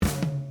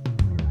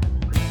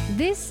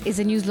This is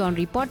a News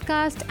Laundry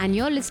podcast, and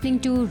you're listening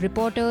to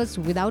Reporters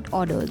Without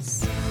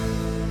Orders.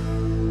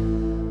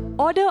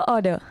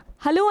 Order.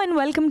 Hello and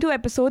welcome to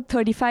episode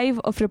 35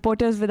 of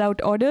Reporters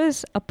Without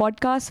Orders, a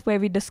podcast where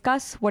we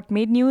discuss what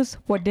made news,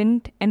 what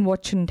didn't, and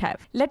what shouldn't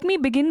have. Let me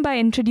begin by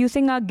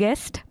introducing our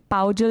guest,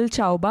 Paujal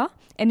Chauba,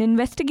 an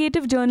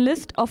investigative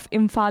journalist of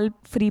Imphal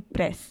Free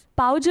Press.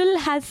 Paujal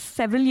has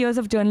several years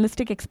of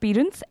journalistic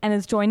experience and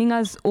is joining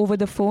us over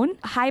the phone.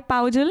 Hi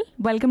Paujal,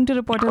 welcome to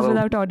Reporters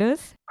Without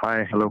Orders.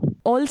 Hi, hello.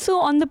 Also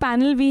on the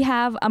panel we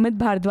have Amit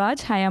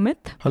Bhardwaj. Hi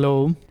Amit.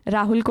 Hello.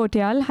 Rahul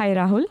Kotyal. Hi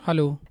Rahul.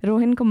 Hello.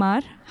 Rohin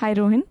Kumar. Hi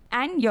Rohin.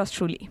 And yours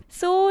truly.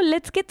 So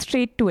let's get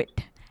straight to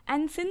it.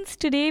 And since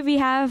today we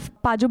have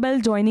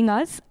Pajubel joining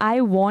us,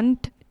 I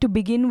want to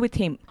begin with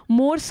him,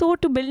 more so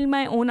to build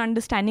my own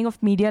understanding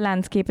of media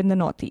landscape in the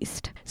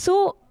Northeast.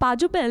 So,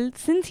 Pajubel,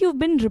 since you've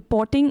been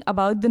reporting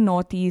about the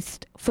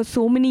Northeast for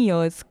so many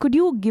years, could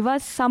you give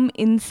us some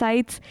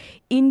insights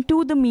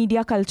into the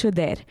media culture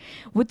there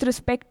with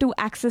respect to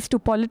access to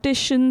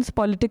politicians,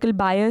 political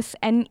bias,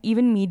 and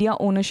even media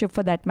ownership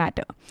for that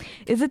matter?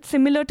 Is it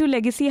similar to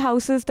legacy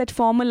houses that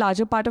form a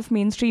larger part of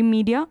mainstream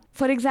media?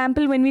 For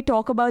example, when we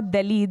talk about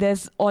Delhi,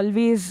 there's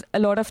always a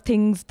lot of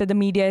things that the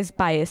media is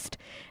biased,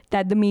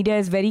 that the media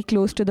is very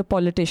close to the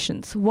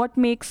politicians. What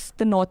makes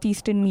the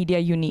Northeastern media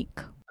unique?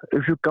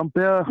 If you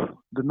compare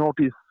the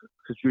Northeast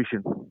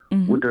situation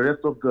with the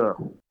rest of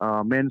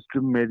the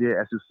mainstream media,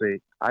 as you say,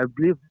 I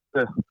believe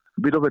there's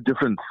a bit of a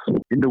difference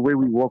in the way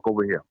we work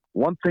over here.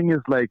 One thing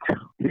is like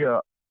here,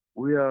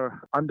 we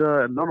are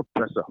under a lot of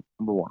pressure,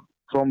 number one,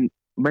 from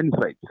many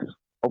sides.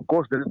 Of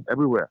course, there is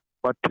everywhere.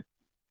 But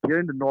here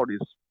in the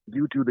Northeast,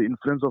 due to the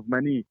influence of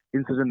many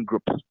incident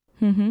groups,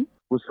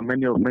 which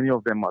many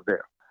of them are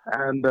there.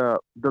 And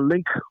the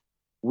link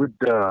with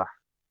the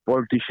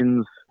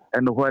politicians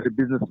and where the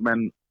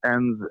businessmen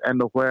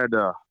and where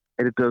the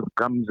editors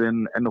comes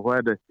in and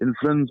where the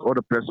influence or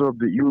the pressure of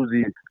the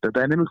UZ, the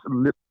dynamics are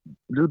a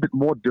little bit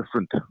more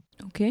different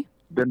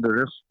than the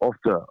rest of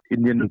the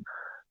Indian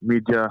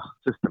media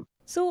system.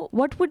 So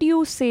what would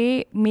you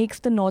say makes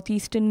the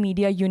Northeastern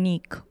media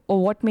unique,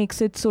 or what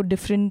makes it so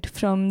different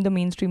from the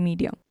mainstream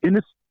media? In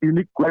its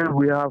unique way,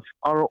 we have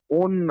our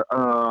own,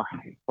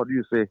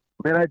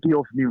 variety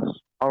of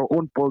news, our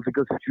own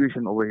political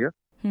situation over here.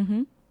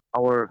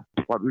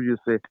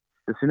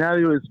 The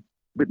scenario is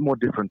a bit more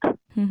different.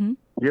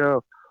 Here,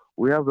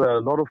 we have a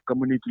lot of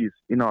communities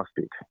in our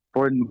state.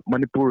 For in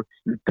Manipur,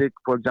 you take,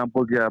 for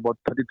example, there are about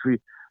 33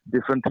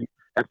 different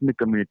ethnic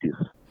communities.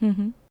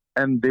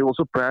 And they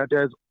also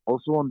prioritize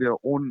also on their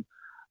own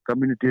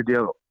community,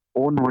 their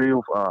own way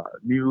of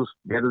news,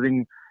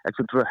 gathering,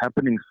 etc.,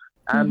 happenings.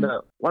 And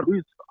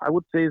I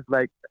would say is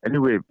like,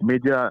 anyway,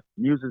 media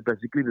news is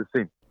basically the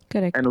same.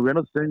 Correct. And we're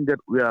not saying that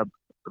we are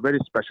very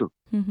special.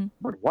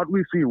 But what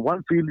we feel,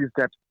 is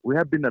that we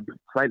have been a bit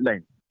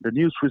sidelined. The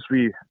news which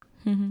we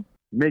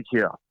make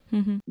here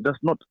does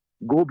not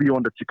go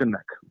beyond the chicken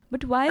neck.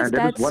 But why is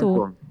that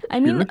so? I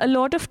mean, a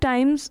lot of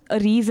times a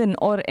reason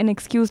or an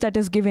excuse that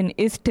is given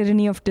is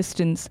tyranny of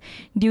distance.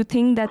 Do you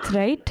think that's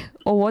right?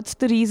 Or what's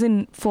the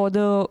reason for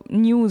the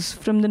news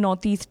from the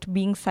Northeast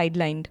being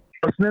sidelined?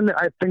 Personally,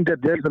 I think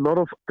that there is a lot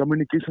of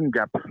communication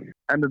gap,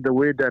 and the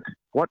way that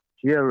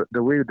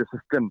the way the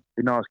system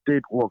in our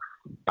state works,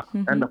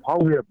 and how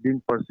we are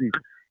being perceived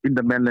in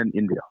the mainland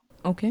India.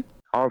 Okay.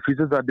 Our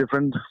features are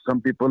different. Some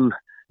people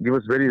give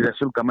us very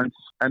racial comments,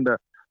 and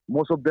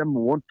most of them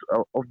won't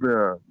of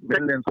the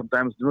mainland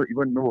sometimes don't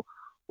even know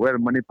where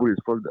Manipur is.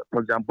 For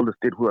example, the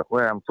state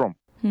where I'm from.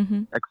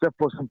 Except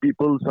for some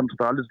people, some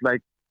stars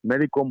like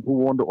Mary Kom, who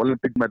won the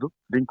Olympic medal,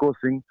 Dinko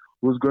Singh,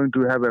 who's going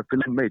to have a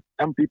film made.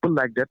 Some people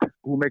like that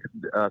who make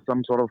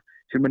some sort of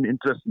human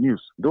interest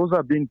news. Those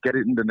are being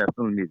carried in the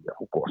national media,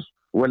 of course.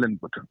 Well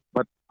and good.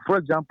 But for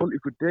example,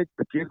 if you take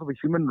the case of a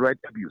human rights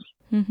abuse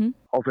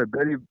of a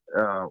very,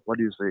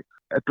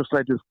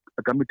 atrocity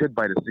committed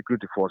by the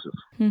security forces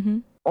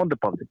on the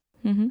public,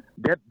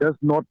 that does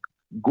not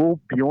go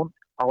beyond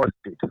our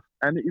state.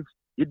 And if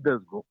it does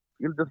go,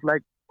 it's just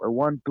like a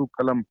 1-2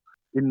 column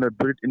in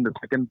the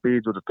second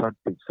page or the third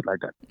page, like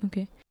that.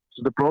 Okay.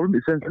 So the problem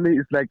essentially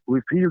is like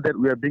we feel that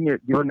we are being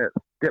given a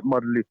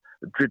stepmotherly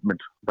treatment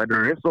by the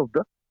rest of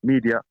the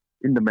media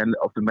in the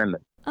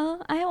mainland.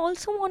 I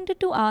also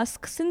wanted to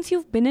ask, since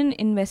you've been an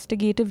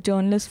investigative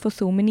journalist for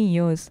so many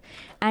years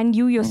and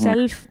you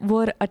yourself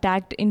were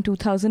attacked in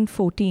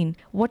 2014,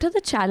 what are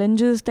the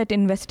challenges that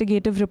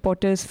investigative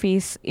reporters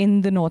face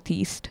in the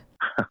Northeast?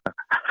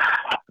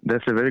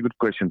 That's a very good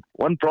question.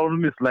 One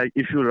problem is like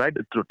if you write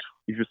the truth,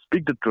 if you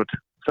speak the truth,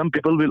 some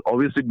people will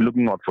obviously be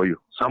looking out for you.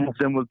 Some of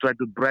them will try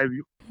to bribe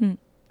you.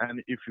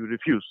 And if you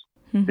refuse,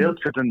 they'll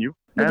threaten you.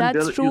 But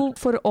that's true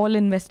for all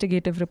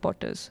investigative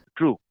reporters.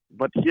 True.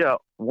 But here,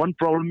 one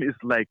problem is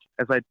like,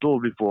 as I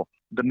told before,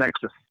 the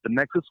nexus. The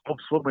nexus of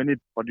so many,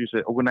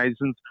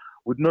 organizations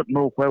would not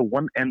know where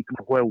one ends and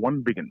where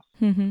one begins.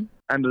 And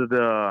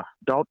the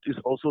doubt is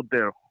also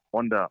there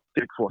on the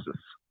state forces,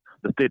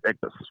 the state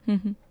actors.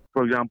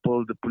 For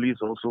example, the police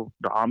also,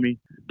 the army,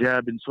 there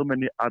have been so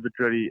many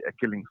arbitrary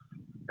killings,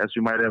 as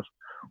you might have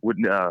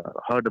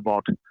heard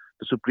about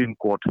the Supreme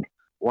Court,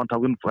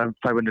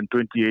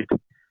 1,528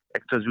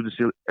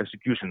 extrajudicial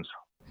executions.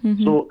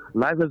 So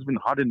life has been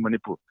hard in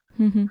Manipur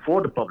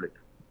for the public.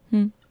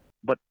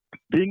 But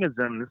being a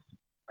journalist,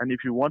 and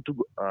if you want to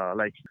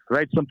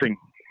write something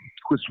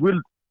which will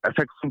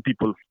affect some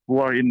people who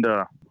are in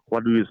the, who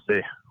are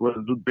a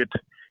little bit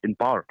in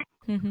power,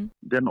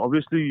 then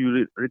obviously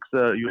you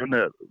run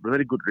a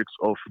very good risk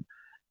of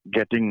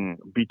getting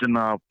beaten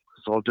up,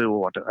 assaulted,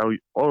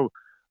 or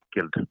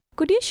killed.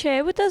 Could you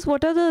share with us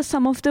what are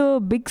some of the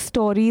big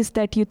stories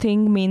that you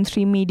think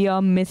mainstream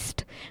media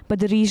missed, but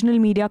the regional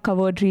media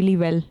covered really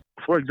well?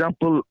 For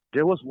example,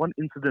 there was one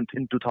incident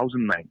in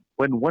 2009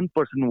 when one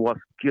person was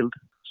killed,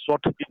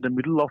 shot in the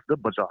middle of the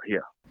bazaar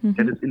here.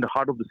 That is in the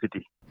heart of the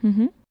city.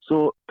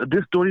 So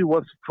this story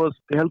was first,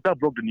 Tehalka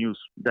broke the news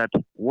that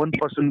one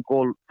person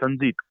called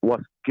Sanjeet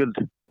was killed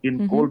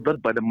in cold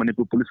blood by the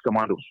Manipur police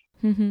commandos.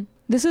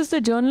 This is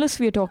the journalist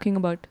we are talking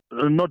about?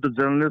 Not the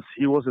journalist,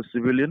 he was a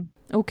civilian.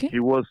 Okay. He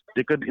was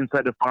taken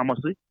inside a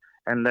pharmacy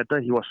and later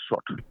he was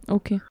shot.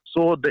 Okay.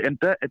 So the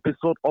entire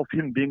episode of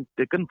him being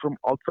taken from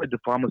outside the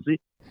pharmacy,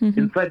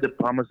 inside the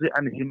pharmacy,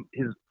 and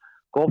his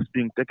corpse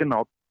being taken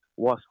out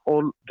was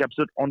all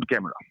captured on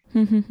camera.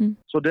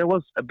 So there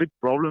was a big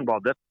problem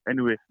about that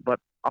anyway. But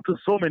after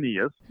so many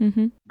years,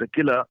 the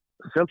killer,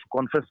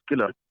 self-confessed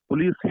killer,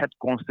 police head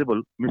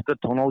constable, Mr.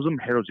 Thonauzum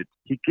Herojit,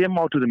 he came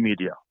out to the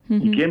media.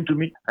 He came to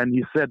me and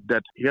he said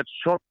that he had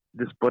shot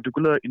this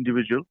particular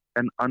individual,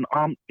 an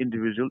unarmed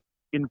individual,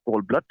 in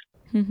cold blood.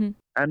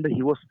 And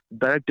he was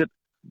directed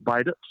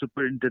by the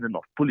superintendent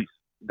of police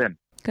then.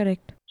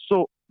 Correct.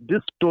 So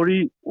this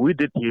story we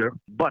did here,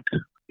 but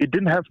it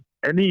didn't have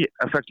any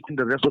effect in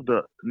the rest of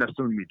the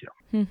national media.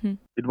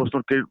 It was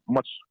not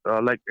much,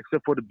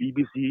 except for the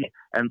BBC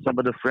and some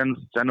of the Friends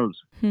channels,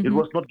 it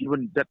was not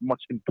given that much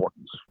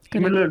importance. Correct.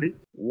 Similarly,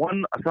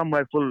 one Assam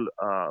Rifle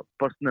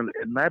personnel,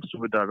 Naib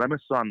Subedar Ramesh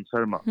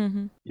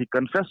Sharma, he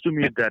confessed to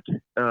me that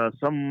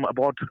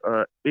about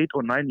 8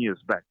 or 9 years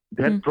back,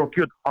 they had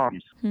procured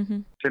arms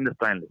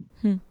clandestinely.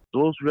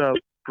 Those were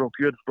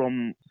procured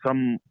from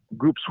some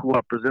groups who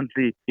are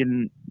presently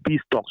in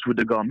peace talks with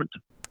the government.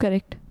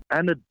 Correct.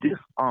 And these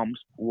arms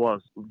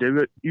they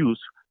were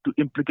used to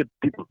implicate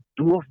people.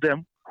 Two of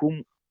them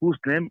whose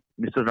name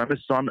Mr.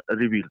 Ramesh San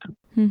revealed.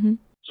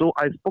 So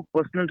I spoke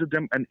personally to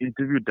them and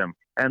interviewed them.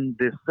 And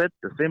they said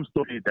the same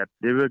story, that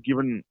they were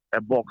given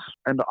a box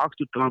and asked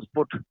to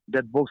transport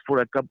that box for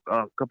a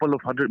couple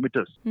of 100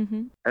 meters.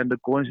 And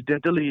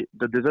coincidentally,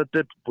 the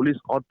deserted police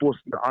outpost,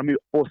 the army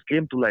post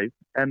came to life,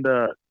 and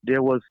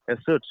there was a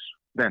search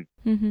then.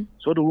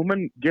 So the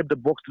woman gave the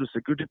box to the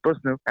security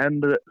personnel,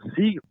 and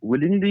she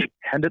willingly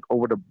handed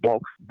over the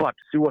box, but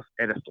she was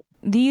arrested.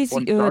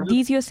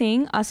 These you're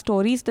saying are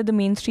stories that the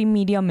mainstream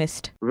media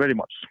missed? Very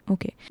much.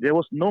 Okay. There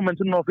was no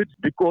mention of it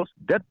because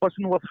that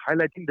person was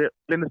highlighting the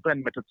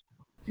clandestine methods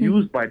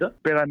used by the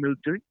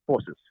paramilitary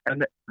forces.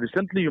 And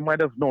recently you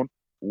might have known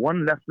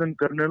one Lieutenant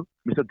Colonel,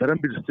 Mr.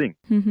 Dharamveer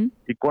Singh,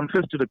 he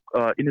confessed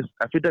to in his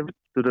affidavit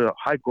to the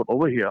High Court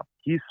over here,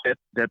 he said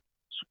that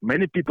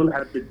many people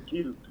have been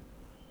killed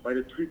by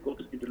the 3 Corps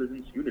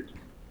intelligence unit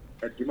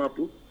at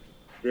Dimapur.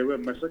 They were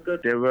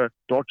massacred, they were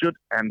tortured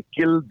and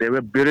killed, they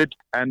were buried,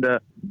 and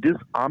these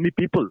army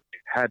people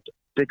had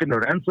taken a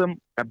ransom,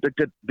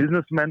 abducted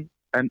businessmen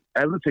and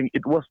everything.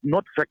 It was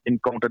not fact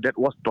encounter, that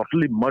was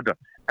totally murder.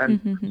 And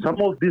some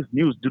of these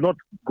news do not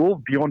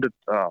go beyond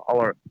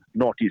our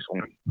northeast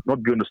only,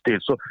 not beyond the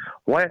state. So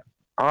why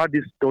are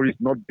these stories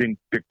not being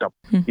picked up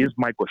is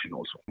my question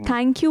also.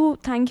 Thank you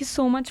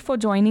so much for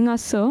joining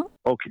us, sir.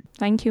 Okay.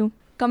 Thank you.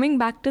 Coming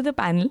back to the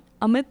panel,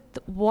 Amit,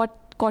 what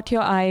caught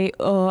your eye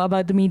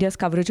about the media's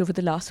coverage over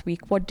the last week?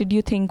 What did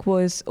you think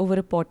was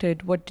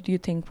overreported? What did you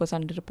think was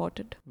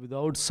underreported?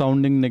 Without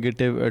sounding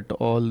negative at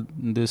all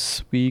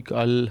this week,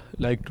 I'll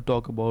like to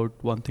talk about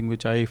one thing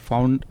which I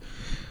found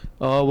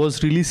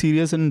was really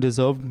serious and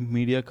deserved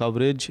media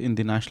coverage in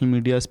the national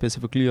media,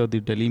 specifically or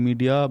the Delhi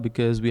media,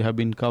 because we have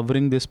been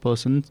covering this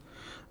person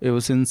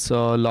ever since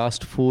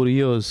last 4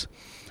 years.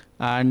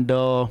 And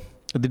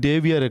the day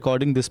we are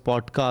recording this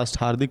podcast,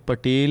 Hardik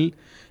Patel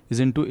is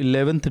into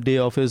 11th day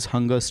of his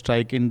hunger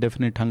strike,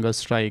 indefinite hunger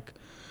strike.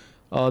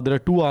 There are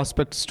 2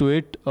 aspects to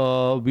it.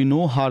 We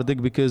know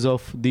Hardik because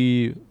of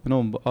the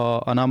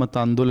Anamat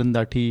Andolan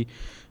that he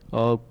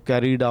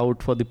carried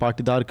out for the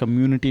Patidar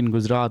community in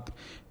Gujarat.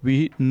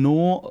 We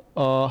know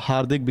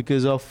Hardik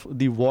because of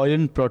the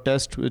violent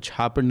protest which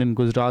happened in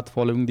Gujarat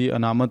following the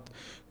Anamat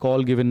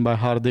call given by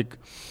Hardik.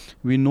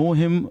 We know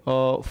him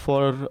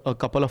for a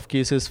couple of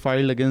cases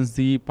filed against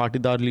the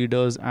Patidar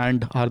leaders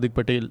and Hardik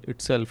Patel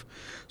itself.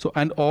 So,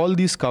 and all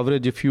these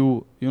coverage, if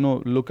you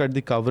look at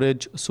the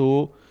coverage,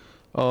 so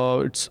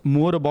it's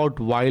more about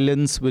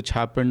violence which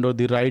happened or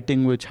the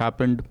rioting which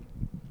happened.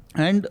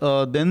 And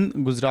then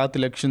Gujarat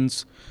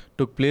elections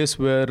took place,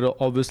 where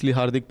obviously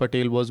Hardik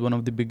Patel was one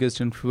of the biggest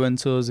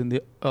influencers in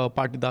the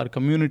Patidar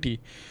community.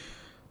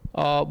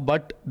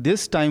 But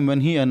this time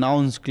when he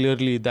announced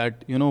clearly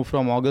that,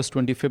 from August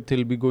 25th,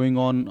 he'll be going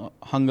on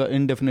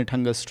indefinite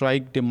hunger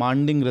strike,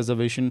 demanding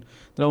reservation.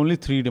 There are only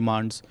 3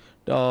 demands.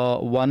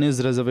 One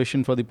is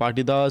reservation for the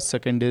patidars,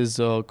 second is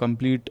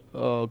complete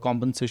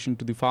compensation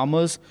to the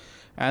farmers,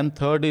 and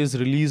third is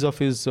release of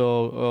his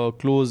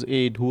close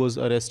aide who was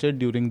arrested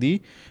during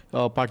the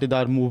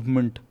patidar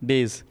movement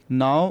days.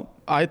 Now,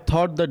 I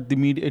thought that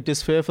it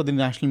is fair for the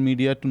national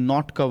media to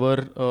not cover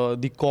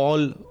the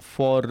call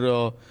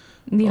for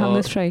the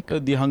hunger strike.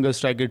 The hunger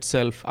strike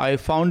itself. I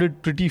found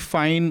it pretty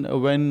fine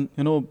when,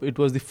 it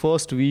was the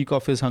first week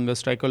of his hunger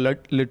strike, or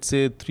let's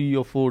say 3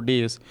 or 4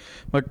 days.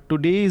 But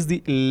today is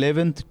the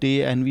 11th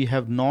day and we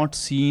have not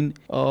seen,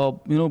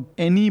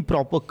 any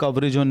proper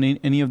coverage on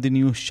any of the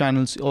news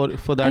channels, or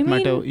for that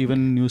matter,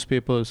 even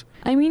newspapers.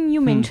 I mean,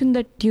 you mentioned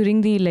that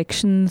during the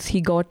elections, he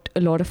got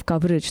a lot of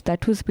coverage.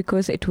 That was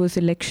because it was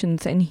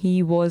elections and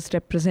he was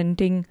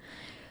representing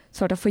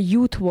sort of a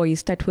youth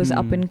voice that was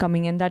up and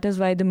coming, and that is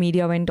why the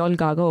media went all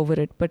gaga over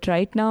it. But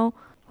right now,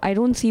 I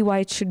don't see why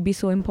it should be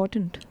so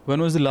important.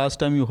 When was the last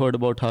time you heard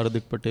about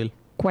Hardik Patel?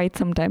 Quite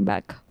some time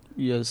back.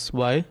 Yes,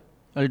 why?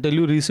 I'll tell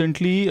you,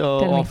 recently,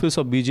 office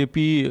of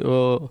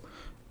BJP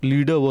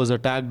leader was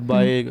attacked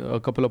by a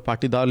couple of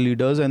patidar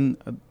leaders, and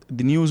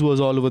the news was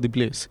all over the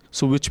place.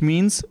 So which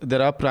means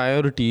there are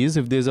priorities.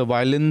 If there's a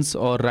violence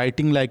or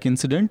rioting like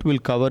incident, we'll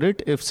cover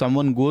it. If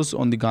someone goes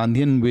on the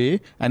Gandhian way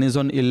and is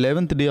on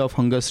 11th day of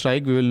hunger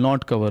strike, we will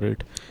not cover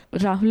it.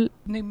 Rahul?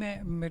 नहीं,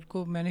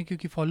 मैंने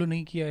क्योंकि follow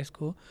नहीं किया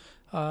इसको,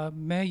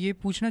 मैं ये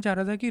पूछना चाह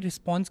रहा था कि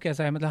रिस्पांस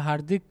कैसा है. मतलब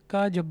हार्दिक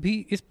का जब भी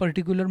इस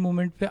पर्टिकुलर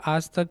मोमेंट पे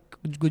आज तक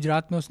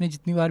गुजरात में उसने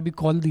जितनी बार भी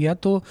कॉल दिया,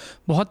 तो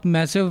बहुत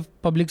मैसिव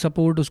पब्लिक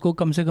सपोर्ट उसको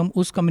कम से कम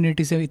उस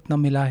कम्युनिटी से इतना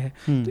मिला है.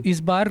 तो इस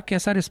बार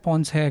कैसा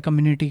रिस्पांस है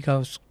कम्युनिटी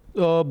का?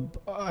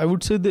 I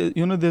would say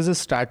that, there's a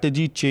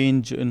strategy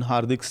change in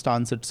Hardik's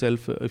stance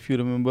itself. If you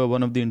remember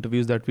one of the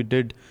interviews that we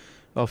did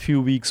a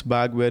few weeks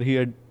back, where he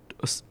had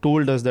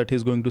told us that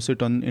he's going to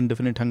sit on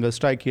indefinite hunger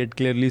strike, he had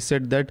clearly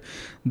said that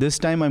this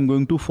time I'm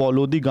going to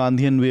follow the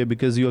Gandhian way,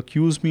 because you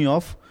accuse me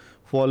of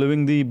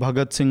following the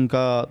Bhagat Singh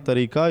का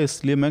तरीका,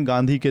 इसलिए मैं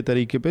गांधी के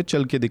तरीके पे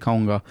चल के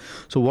दिखाऊंगा.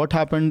 So what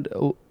happened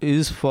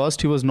is,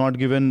 first he was not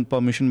given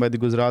permission by the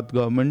Gujarat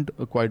government.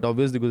 Quite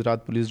obvious, the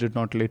Gujarat police did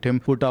not let him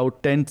put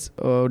out tents,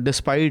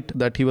 despite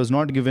that he was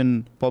not given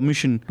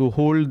permission to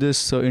hold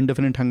this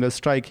indefinite hunger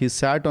strike. He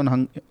sat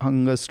on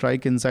hunger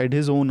strike inside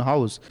his own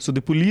house. So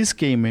the police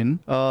came in,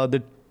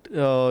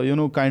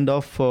 kind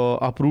of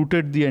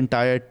uprooted the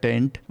entire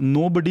tent.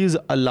 Nobody is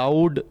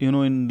allowed,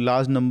 in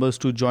large numbers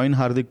to join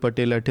Hardik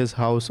Patel at his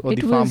house or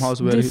the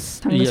farmhouse where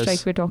this hunger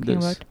strike we're talking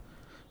about.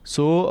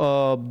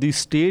 So the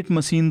state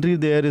machinery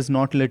there is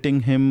not letting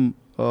him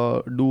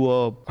do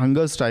a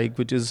hunger strike,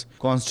 which is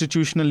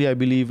constitutionally, I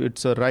believe,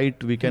 it's a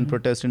right. We can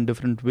protest in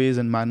different ways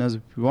and manners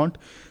if we want,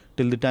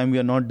 till the time we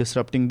are not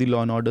disrupting the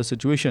law and order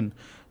situation.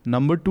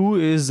 Number 2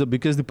 is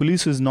because the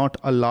police is not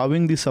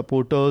allowing the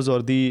supporters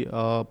or the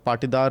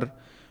patidar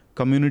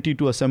community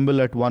to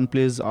assemble at one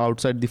place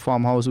outside the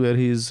farmhouse where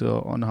he is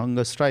on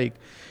hunger strike.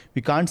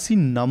 We can't see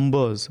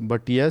numbers,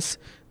 but yes,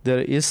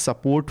 there is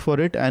support for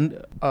it.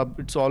 And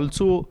it's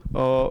also,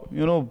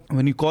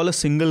 when you call a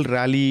single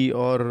rally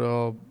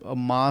or a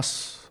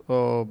mass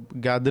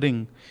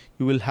gathering,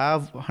 you will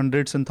have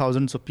hundreds and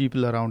thousands of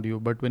people around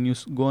you. But when you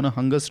go on a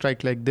hunger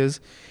strike like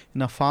this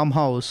in a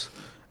farmhouse,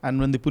 and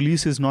when the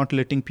police is not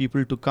letting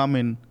people to come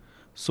in,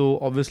 so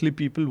obviously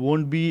people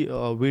won't be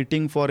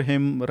waiting for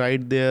him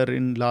right there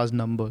in large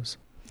numbers.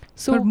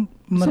 So,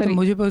 मतलब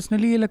मुझे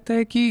personally ये लगता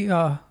है कि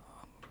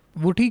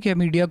वो ठीक है,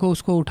 media को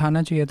उसको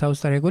उठाना चाहिए था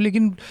उस तरह को,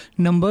 लेकिन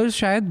नंबर्स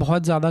शायद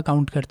बहुत ज़्यादा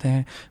काउंट करते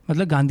हैं.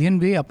 मतलब गांधीयन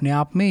वे अपने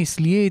आप में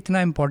इसलिए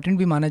इतना इम्पोर्टेंट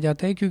भी माना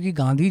जाता है क्योंकि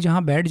गांधी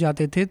जहाँ बैठ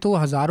जाते थे तो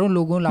हज़ारों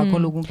लोगों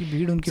लाखों लोगों की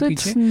भीड़ उनके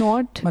पीछे.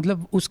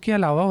 मतलब उसके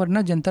अलावा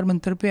वरना जंतर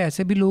मंतर पे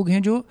ऐसे भी लोग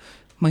हैं जो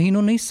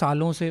महीनों नहीं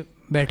सालों से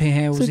बैठे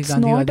हैं उसी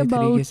गांधीवादी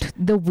तरीके से. So it's not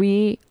about the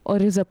way or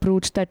his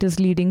approach that is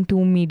leading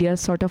to media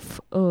sort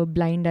of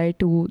blind eye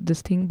to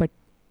this thing, but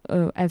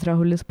as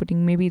Rahul is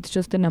putting, maybe it's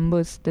just the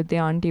numbers that they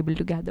aren't able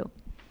to gather.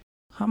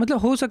 हाँ, मतलब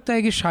हो सकता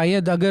है कि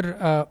शायद अगर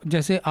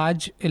जैसे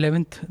आज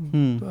 11th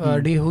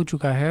डे हो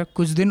चुका है,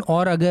 कुछ दिन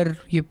और अगर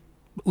ये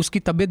उसकी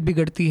तबीयत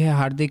बिगड़ती है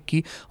हार्दिक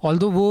की,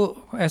 ऑल्दो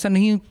वो ऐसा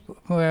नहीं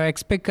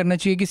एक्सपेक्ट करना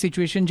चाहिए कि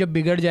सिचुएशन जब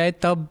बिगड़ जाए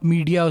तब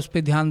मीडिया उस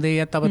पर ध्यान दे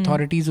या तब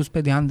अथॉरिटीज़ उस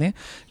पर ध्यान दें,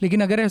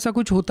 लेकिन अगर ऐसा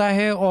कुछ होता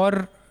है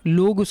और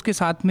लोग उसके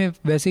साथ में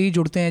वैसे ही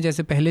जुड़ते हैं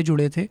जैसे पहले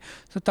जुड़े थे,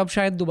 तो तब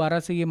शायद दोबारा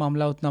से ये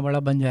मामला उतना बड़ा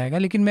बन जाएगा.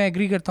 लेकिन मैं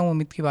एग्री करता हूँ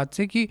अमित की बात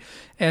से कि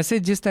ऐसे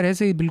जिस तरह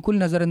से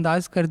बिल्कुल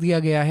नज़रअंदाज कर दिया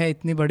गया है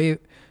इतने बड़े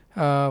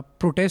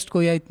प्रोटेस्ट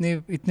को, या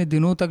इतने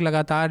दिनों तक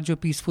लगातार जो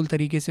पीसफुल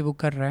तरीके से वो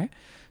कर रहा है,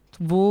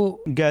 तो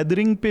वो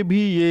गैदरिंग पे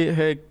भी ये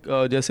है,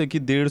 जैसे कि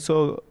 150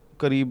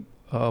 करीब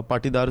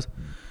पाटीदार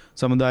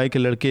समुदाय के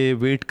लड़के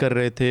वेट कर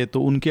रहे थे,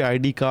 तो उनके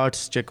आईडी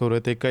कार्ड्स चेक हो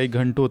रहे थे कई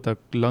घंटों तक,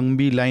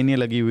 लंबी लाइनें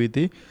लगी हुई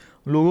थी.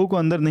 लोगों को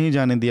अंदर नहीं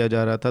जाने दिया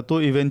जा रहा था। तो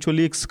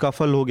इवेंचुअली एक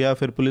स्कफल हो गया,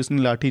 फिर पुलिस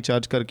ने लाठी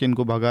चार्ज करके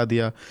इनको भगा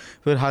दिया।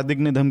 फिर हार्दिक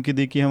ने धमकी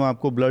दी कि हम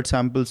आपको ब्लड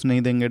सैंपल्स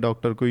नहीं देंगे,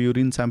 डॉक्टर को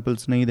यूरिन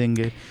सैंपल्स नहीं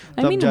देंगे।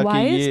 तब जाके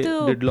ये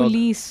deadlock.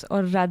 Police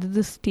or rather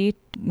the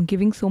state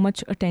giving so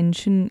much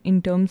attention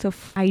in terms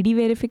of ID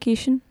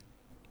verification?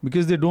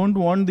 Because they don't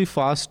want the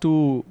fast to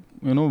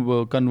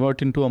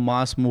convert into a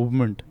mass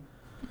movement.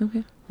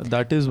 Okay.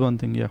 That is one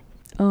thing, yeah.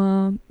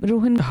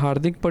 Rohan,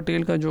 Hardik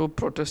Patel का जो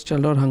protest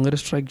चल रहा है और hunger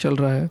strike चल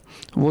रहा है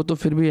वो तो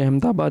फिर भी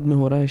अहमदाबाद में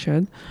हो रहा है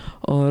शायद,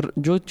 और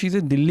जो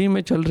चीज़ें दिल्ली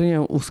में चल रही हैं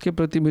उसके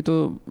प्रति भी तो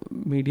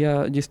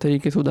मीडिया जिस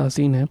तरीके से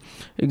उदासीन है।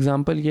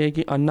 एग्जांपल ये है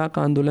कि अन्ना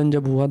का आंदोलन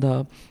जब हुआ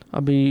था,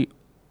 अभी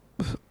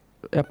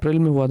अप्रैल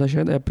में हुआ था,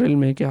 शायद अप्रैल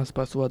मई के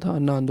आसपास हुआ था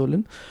अन्ना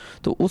आंदोलन,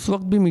 तो उस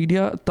वक्त भी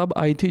मीडिया तब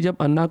आई थी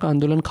जब अन्ना का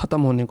आंदोलन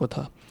ख़त्म होने को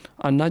था।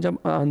 अन्ना जब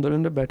आंदोलन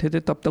में बैठे थे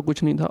तब तक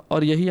कुछ नहीं था,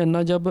 और यही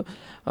अन्ना जब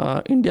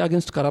इंडिया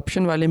अगेंस्ट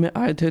करप्शन वाले में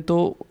आए थे तो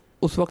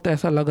उस वक्त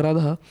ऐसा लग रहा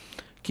था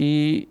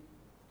कि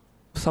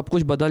सब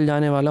कुछ बदल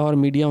जाने वाला और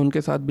मीडिया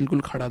उनके साथ बिल्कुल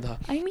खड़ा था।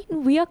 I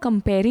mean, we are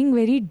comparing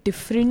very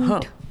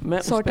different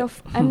sort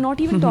of, I'm not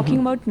even talking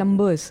about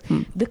numbers.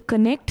 The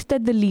connect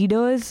that the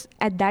leaders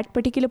at that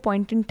particular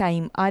point in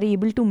time are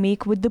able to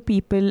make with the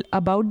people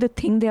about the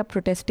thing they are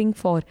protesting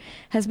for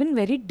has been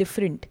very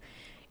different.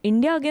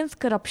 India against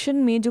corruption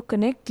में जो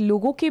connect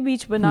लोगों के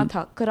बीच बना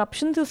था,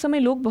 corruption से उस समय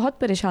लोग बहुत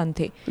परेशान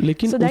थे,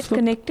 लेकिन so that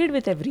connected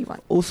with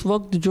everyone. उस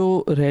वक्त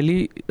जो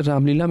रैली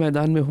रामलीला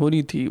मैदान में हो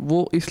रही थी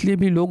वो इसलिए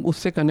भी लोग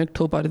उससे कनेक्ट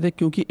हो पा रहे थे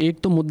क्योंकि एक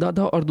तो मुद्दा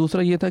था और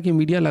दूसरा ये था कि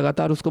मीडिया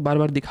लगातार उसको बार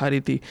बार दिखा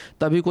रही थी।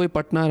 तभी कोई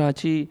पटना,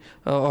 रांची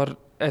और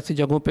ऐसी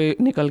जगहों पे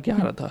निकल के आ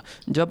रहा था।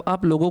 जब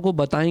आप लोगों को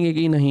बताएंगे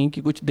कि नहीं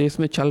कि कुछ देश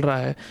में चल रहा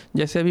है,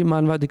 जैसे अभी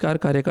मानवाधिकार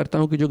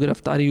कार्यकर्ताओं की जो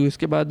गिरफ्तारी हुई,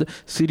 इसके बाद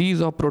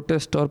सीरीज़ ऑफ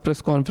प्रोटेस्ट और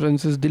प्रेस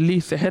कॉन्फ्रेंसेस दिल्ली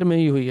शहर में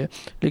ही हुई है,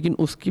 लेकिन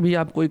उसकी भी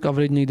आप कोई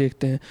कवरेज नहीं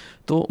देखते हैं।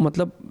 तो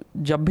मतलब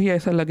जब भी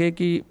ऐसा लगे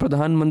कि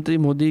प्रधानमंत्री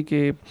मोदी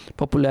के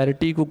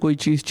पॉपुलैरिटी को कोई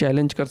चीज़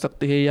चैलेंज कर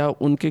सकती है या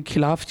उनके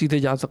खिलाफ चीज़ें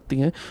जा सकती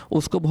हैं,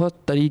 उसको बहुत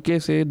तरीके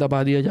से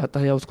दबा दिया जाता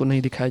है या उसको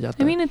नहीं दिखाया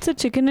जाता। I mean, it's a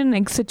chicken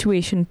and egg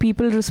situation.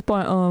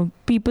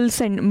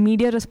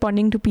 Media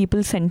responding to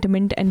people's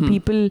sentiment and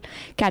people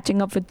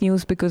catching up with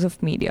news because of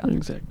media.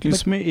 Exactly.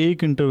 इसमें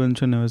एक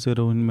इंटरवेंशन है वैसे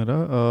रोहन मेरा,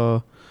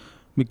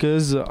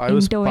 because I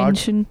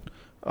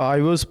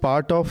was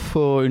part of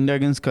India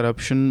Against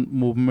Corruption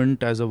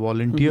movement as a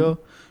volunteer,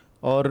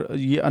 और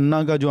ये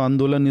अन्ना का जो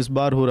आंदोलन इस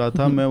बार हो रहा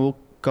था मैं वो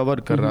कवर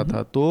कर रहा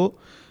था। तो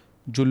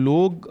जो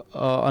लोग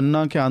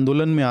अन्ना के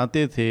आंदोलन में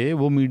आते थे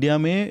वो मीडिया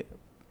में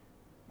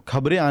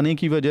खबरें आने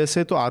की वजह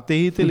से तो आते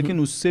ही थे, लेकिन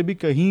उससे भी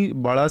कहीं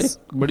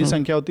बड़ी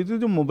संख्या होती थी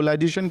जो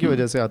मोबिलाइजेशन की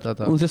वजह से आता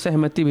था, उनसे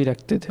सहमति भी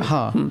रखते थे।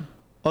 हाँ,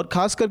 और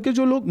ख़ास करके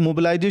जो लोग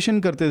मोबिलाइजेशन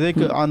करते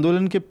थे,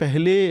 आंदोलन के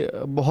पहले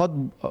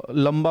बहुत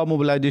लंबा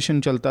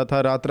मोबिलाइजेशन चलता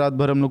था, रात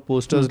भर हम लोग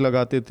पोस्टर्स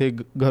लगाते थे,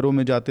 घरों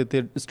में जाते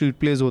थे, स्ट्रीट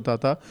प्लेज होता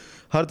था,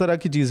 हर तरह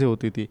की चीज़ें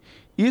होती थी।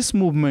 इस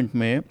मूवमेंट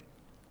में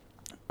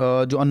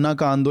जो अन्ना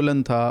का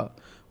आंदोलन था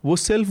वो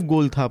सेल्फ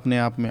गोल था अपने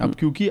आप में। अब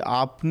क्योंकि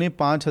आपने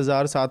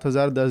 5,000,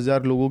 7,000,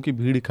 10,000 लोगों की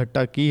भीड़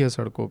इकट्ठा की है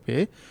सड़कों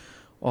पे,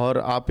 और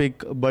आप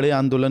एक बड़े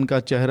आंदोलन का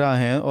चेहरा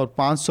हैं और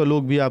 500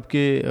 लोग भी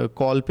आपके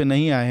कॉल पे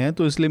नहीं आए हैं,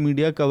 तो इसलिए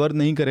मीडिया कवर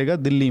नहीं करेगा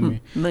दिल्ली में,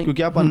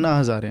 क्योंकि आप अन्ना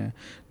हज़ारे हैं।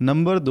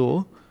 नंबर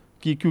 2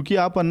 कि क्योंकि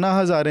आप अन्ना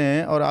हज़ारे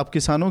हैं और आप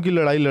किसानों की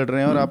लड़ाई लड़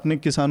रहे हैं और आपने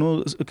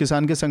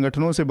किसान के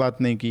संगठनों से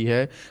बात नहीं की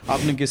है,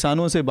 आपने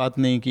किसानों से बात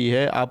नहीं की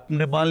है,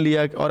 आपने मान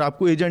लिया और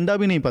आपको एजेंडा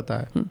भी नहीं पता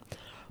है।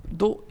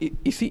 तो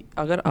इसी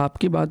अगर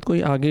आपकी बात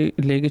कोई आगे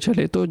लेके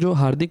चले तो जो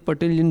हार्दिक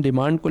पटेल जिन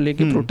डिमांड को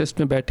लेके प्रोटेस्ट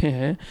में बैठे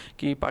हैं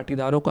कि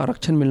पाटीदारों को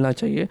आरक्षण मिलना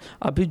चाहिए,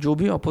 अभी जो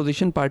भी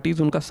अपोजिशन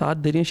पार्टीज उनका साथ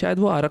दे रही हैं शायद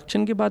वो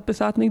आरक्षण की बात पे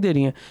साथ नहीं दे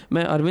रही हैं।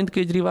 मैं अरविंद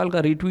केजरीवाल का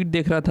रीट्वीट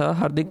देख रहा था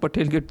हार्दिक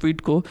पटेल के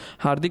ट्वीट को,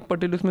 हार्दिक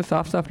पटेल उसमें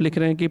साफ साफ लिख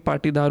रहे हैं कि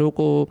पाटीदारों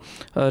को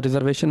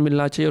रिजर्वेशन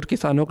मिलना चाहिए और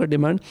किसानों का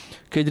डिमांड।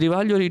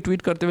 केजरीवाल जो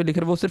रीट्वीट करते हुए लिख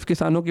रहे हैं वो सिर्फ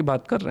किसानों की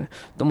बात कर रहे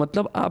हैं। तो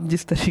मतलब आप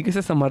जिस तरीके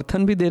से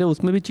समर्थन भी दे रहे हैं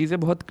उसमें भी चीज़ें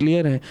बहुत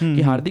क्लियर हैं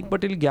कि हार्दिक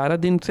पटेल 11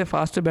 दिन से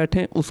फास्ट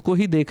बैठे उसको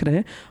ही देख रहे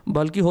हैं,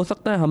 बल्कि हो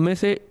सकता है हम में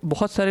से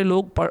बहुत सारे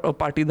लोग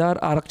पाटीदार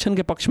आरक्षण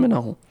के पक्ष में ना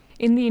हो।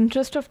 In the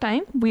interest of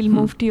time, we'll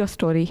move to your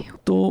story.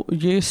 तो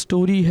ये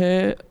स्टोरी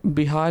है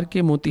बिहार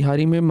के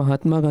मोतिहारी में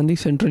महात्मा गांधी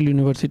सेंट्रल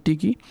यूनिवर्सिटी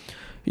की।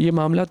 ये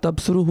मामला तब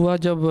शुरू हुआ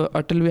जब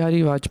अटल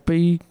बिहारी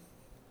वाजपेयी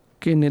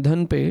के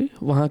निधन पे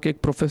वहाँ के एक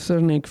प्रोफेसर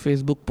ने एक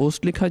फेसबुक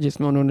पोस्ट लिखा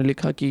जिसमें उन्होंने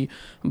लिखा कि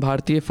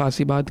भारतीय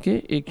फांसीवाद के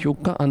एक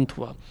युग का अंत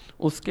हुआ।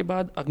 उसके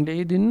बाद अगले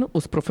ही दिन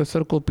उस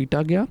प्रोफेसर को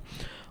पीटा गया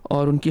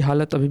और उनकी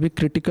हालत अभी भी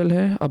क्रिटिकल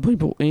है, अभी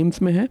वो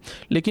एम्स में है।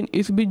 लेकिन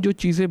इस बीच जो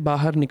चीज़ें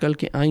बाहर निकल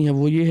के आई हैं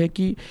वो ये है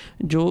कि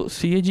जो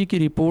CAG की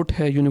रिपोर्ट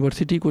है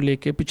यूनिवर्सिटी को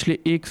लेके पिछले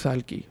 1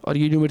 साल की, और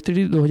ये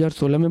यूनिवर्सिटी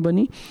 2016 में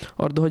बनी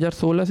और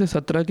 2016 से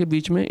 17 के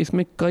बीच में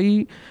इसमें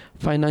कई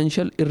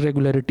फाइनेंशियल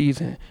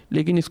इरेगुलरिटीज़ हैं,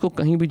 लेकिन इसको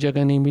कहीं भी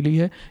जगह नहीं मिली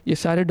है। ये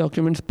सारे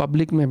डॉक्यूमेंट्स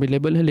पब्लिक में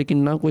अवेलेबल है,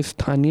 लेकिन ना कोई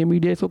स्थानीय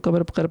मीडिया इसको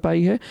कवर कर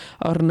पाई है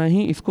और ना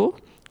ही इसको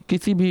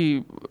किसी भी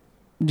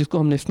जिसको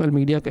हम नेशनल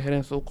मीडिया कह रहे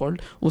हैं सो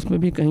कॉल्ड, उसमें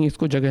भी कहीं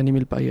इसको जगह नहीं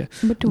मिल पाई है।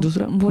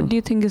 दूसरा, what do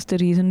you think is the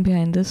reason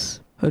behind this?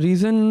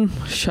 Reason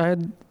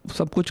शायद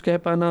सब कुछ कह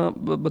पाना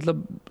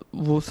मतलब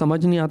वो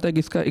समझ नहीं आता कि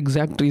इसका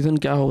एग्जैक्ट रीज़न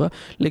क्या होगा,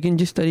 लेकिन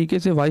जिस तरीके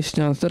से वाइस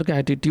चांसलर का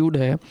एटीट्यूड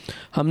है,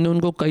 हमने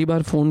उनको कई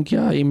बार फ़ोन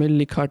किया, ईमेल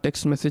लिखा,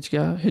 टेक्स्ट मैसेज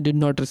किया, ही डिड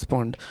नॉट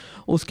रिस्पॉन्ड।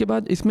 उसके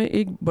बाद इसमें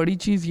एक बड़ी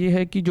चीज़ ये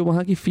है कि जो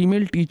वहाँ की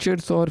फ़ीमेल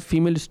टीचर्स और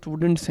फीमेल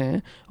स्टूडेंट्स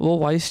हैं वो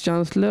वाइस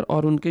चांसलर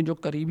और उनके जो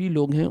करीबी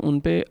लोग हैं उन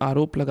पे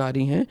आरोप लगा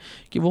रही हैं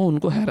कि वो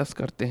उनको हैरस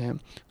करते हैं।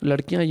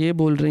 लड़कियाँ ये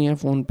बोल रही हैं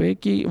फ़ोन पे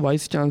कि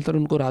वाइस चांसलर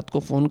उनको रात को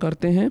फ़ोन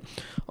करते हैं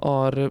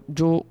और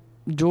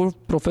जो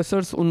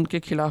प्रोफेसर्स उनके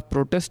खिलाफ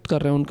प्रोटेस्ट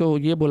कर रहे हैं उनको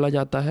ये बोला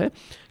जाता है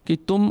कि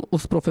तुम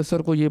उस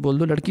प्रोफेसर को ये बोल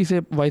दो, लड़की से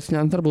वाइस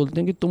चांसलर बोलते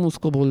हैं कि तुम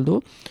उसको बोल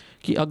दो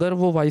कि अगर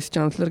वो वाइस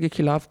चांसलर के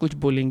खिलाफ कुछ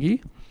बोलेंगी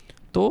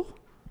तो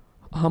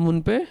हम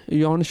उन पे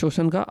यौन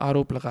शोषण का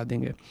आरोप लगा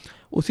देंगे।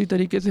 उसी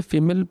तरीके से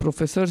फीमेल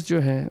प्रोफेसर्स जो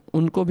हैं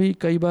उनको भी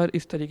कई बार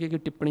इस तरीके की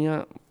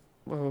टिप्पणियाँ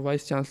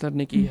वाइस चांसलर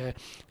ने की है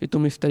कि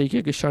तुम इस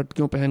तरीके की शर्ट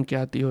क्यों पहन के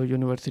आती हो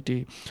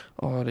यूनिवर्सिटी,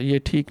 और ये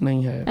ठीक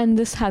नहीं है। And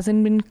this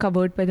hasn't been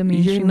covered by the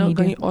mainstream media.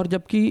 कहीं और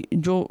जबकि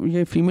जो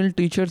ये फीमेल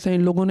टीचर्स हैं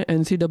इन लोगों ने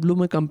NCW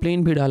में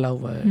कंप्लेन भी डाला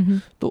हुआ है।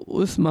 तो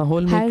उस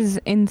माहौल में has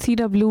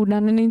NCW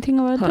done anything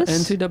about this?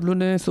 NCW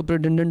ने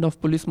सुपरिटेंडेंट ऑफ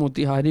पुलिस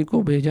मोतिहारी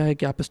को भेजा है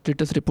कि आप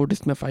स्टेटस रिपोर्ट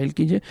इसमें फाइल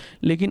कीजिए,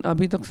 लेकिन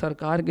अभी तक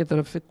सरकार की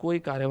तरफ से कोई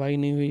कार्रवाई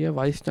नहीं हुई है।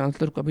 वाइस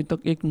चांसलर को अभी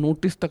तक एक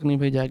नोटिस तक नहीं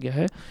भेजा गया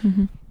है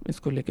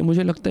इसको लेके।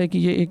 मुझे लगता है कि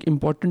ये एक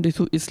इम्पॉर्टेंट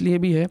इशू इसलिए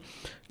भी है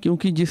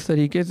क्योंकि जिस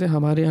तरीके से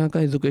हमारे यहाँ का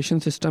एजुकेशन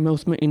सिस्टम है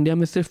उसमें इंडिया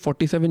में सिर्फ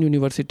 47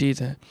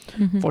 यूनिवर्सिटीज़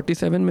हैं।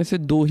 47 में से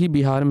 2 ही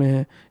बिहार में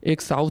हैं,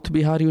 एक साउथ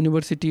बिहार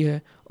यूनिवर्सिटी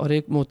है और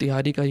एक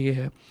मोतिहारी का ये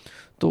है।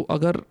 तो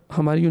अगर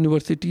हमारी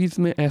यूनिवर्सिटीज़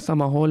में ऐसा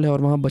माहौल है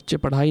और वहाँ बच्चे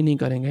पढ़ाई नहीं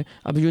करेंगे,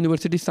 अभी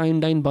यूनिवर्सिटी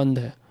साइन बंद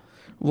है,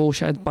 वो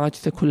शायद 5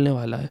 से खुलने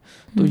वाला है,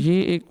 तो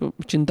ये एक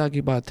चिंता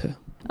की बात है।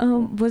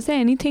 Was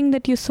there anything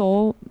that you saw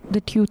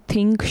that you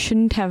think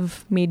shouldn't have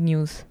made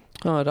news?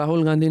 हाँ,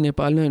 राहुल गांधी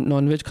नेपाल में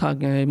नॉन-वेज खा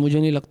गए हैं, मुझे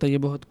नहीं लगता ये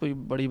बहुत कोई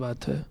बड़ी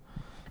बात है।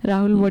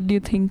 Rahul, what do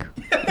you think?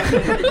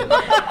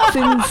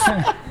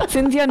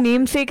 since your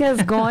namesake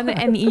has gone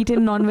and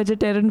eaten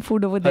non-vegetarian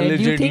food over there,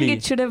 do you think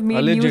it should have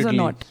made news or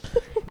not?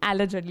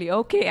 Allegedly.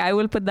 Okay, I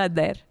will put that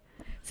there.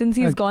 Since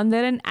he's gone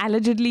there and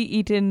allegedly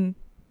eaten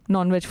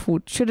non-veg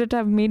food, should it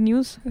have made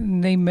news?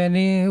 नहीं,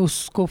 मैंने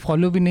उसको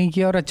follow भी नहीं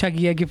किया और अच्छा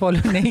किया कि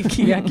फॉलो नहीं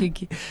किया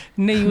क्योंकि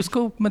नहीं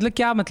उसको मतलब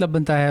क्या मतलब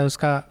बनता है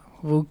उसका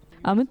वो।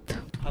 अमित,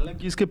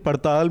 हालांकि इसके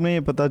पड़ताल में ये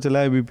पता चला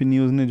है, बीपी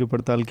न्यूज़ ने जो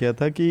पड़ताल किया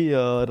था कि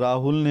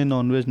राहुल ने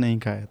नॉनवेज नहीं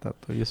खाया था,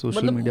 तो ये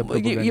सोशल मीडिया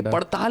पर ये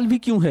पड़ताल भी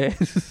क्यों है?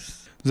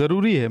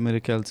 ज़रूरी है मेरे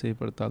ख्याल से ये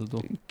पड़ताल।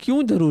 तो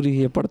क्यों ज़रूरी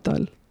है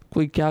पड़ताल?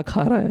 कोई क्या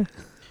खा रहा है?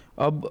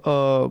 अब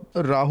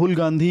राहुल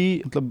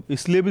गांधी मतलब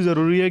इसलिए भी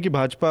ज़रूरी है कि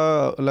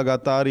भाजपा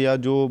लगातार या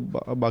जो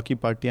बाकी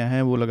पार्टियां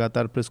हैं वो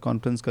लगातार प्रेस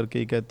कॉन्फ्रेंस करके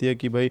ही कहती है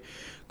कि भाई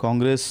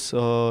कांग्रेस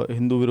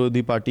हिंदू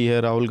विरोधी पार्टी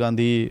है, राहुल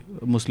गांधी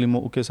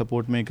मुस्लिमों के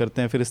सपोर्ट में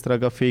करते हैं, फिर इस तरह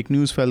का फेक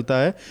न्यूज़ फैलता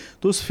है,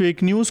 तो उस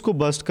फेक न्यूज़ को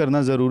बस्ट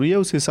करना ज़रूरी है।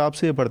 उस हिसाब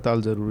से ये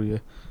पड़ताल ज़रूरी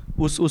है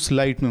उस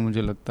लाइट में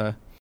मुझे लगता है।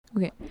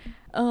 ओके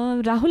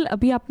राहुल,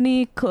 अभी आपने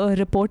एक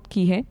रिपोर्ट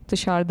की है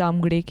तुषार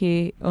दामगुड़े के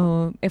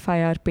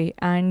FIR पे,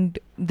 and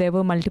there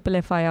were multiple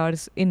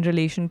FIRs in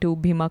relation to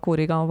Bhima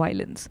Koregaon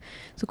violence.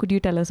 So could you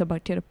tell us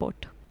about your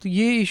report? तो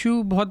ये इशू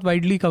बहुत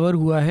वाइडली कवर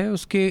हुआ है,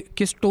 उसके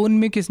किस टोन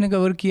में किसने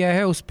कवर किया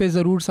है उस पर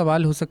ज़रूर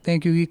सवाल हो सकते हैं,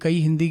 क्योंकि कई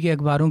हिंदी के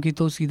अखबारों की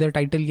तो सीधा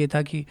टाइटल ये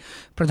था कि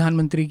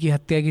प्रधानमंत्री की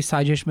हत्या की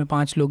साजिश में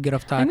 5 लोग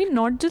गिरफ्तार। I mean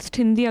not just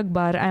Hindi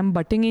अखबार, I am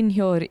बटिंग in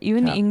here,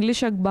 even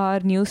English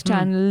अखबार, news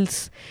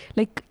channels,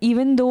 like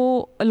even though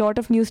a lot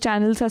of news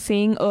channels are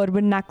saying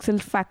urban Naxal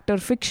factor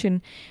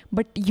fiction,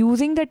 but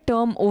using that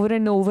term over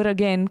and over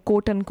again,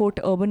 quote unquote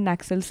urban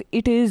naxals,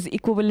 it is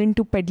equivalent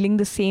to peddling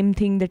the same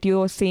thing that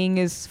you are saying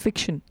is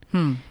fiction.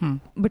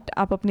 But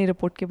आप अपनी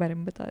report के बारे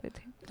में बता रहे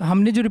थे।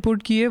 हमने जो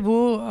रिपोर्ट की है वो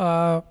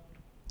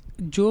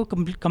जो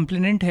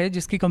कंप्लेनेंट है,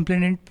 जिसकी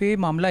कंप्लेनेंट पे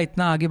मामला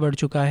इतना आगे बढ़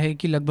चुका है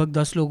कि लगभग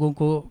 10 लोगों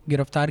को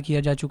गिरफ्तार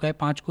किया जा चुका है,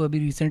 5 को अभी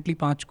रिसेंटली,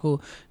 5 को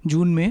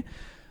जून में।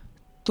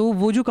 तो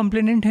वो जो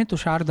कंप्लेनेंट हैं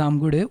तुषार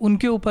दामगुड़े,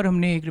 उनके ऊपर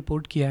हमने एक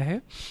रिपोर्ट किया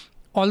है।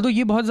 ऑल्दो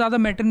ये बहुत ज़्यादा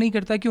मैटर नहीं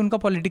करता कि उनका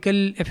पॉलिटिकल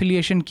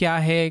एफिलिएशन क्या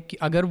है, कि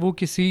अगर वो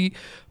किसी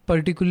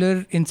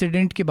पर्टिकुलर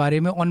इंसिडेंट के बारे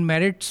में ऑन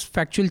मेरिट्स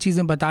फैक्चुअल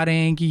चीज़ें बता रहे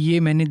हैं कि ये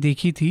मैंने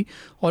देखी थी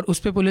और उस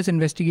पर पुलिस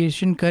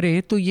इन्वेस्टिगेशन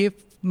करे, तो ये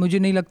मुझे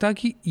नहीं लगता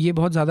कि ये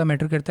बहुत ज़्यादा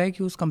मैटर करता है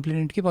कि उस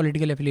कंप्लेनेंट के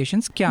पॉलिटिकल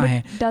एफिलिएशंस क्या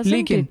हैं।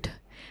 लेकिन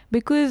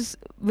बिकॉज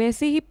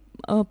वैसे ही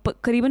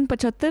करीबन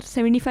 75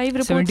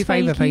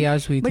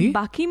 FIRs हुई थी,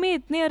 बाकी में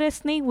इतने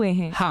अरेस्ट नहीं हुए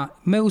हैं।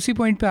 हाँ, मैं उसी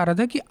पॉइंट पे आ रहा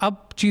था कि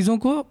अब चीज़ों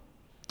को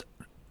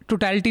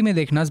टोटलिटी में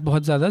देखना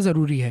बहुत ज़्यादा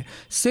ज़रूरी है।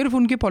 सिर्फ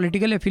उनके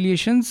पॉलिटिकल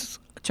एफिलिएशंस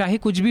चाहे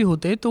कुछ भी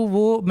होते तो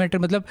वो मैटर,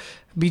 मतलब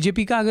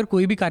बीजेपी का अगर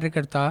कोई भी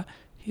कार्यकर्ता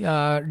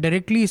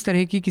डायरेक्टली इस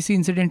तरह की किसी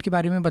इंसिडेंट के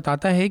बारे में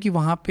बताता है कि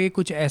वहाँ पे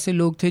कुछ ऐसे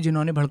लोग थे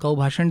जिन्होंने भड़काऊ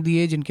भाषण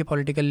दिए, जिनके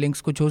पॉलिटिकल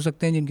लिंक्स कुछ हो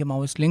सकते हैं, जिनके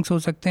माओइस्ट लिंक्स हो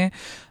सकते हैं,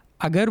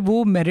 अगर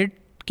वो मेरिट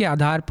के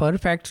आधार पर,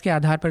 फैक्ट्स के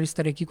आधार पर इस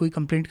तरह की कोई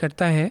कंप्लेंट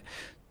करता है,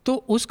 तो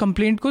उस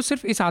कंप्लेंट को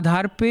सिर्फ इस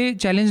आधार पे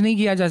चैलेंज नहीं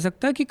किया जा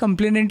सकता कि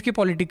कंप्लेनेंट के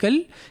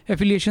पॉलिटिकल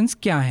एफिलिएशंस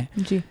क्या हैं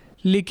जी।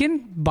 लेकिन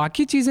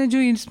बाकी चीज़ें जो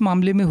इस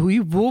मामले में हुई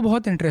वो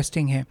बहुत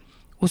इंटरेस्टिंग है।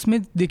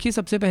 उसमें देखिए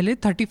सबसे पहले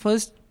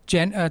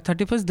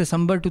 31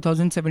 दिसंबर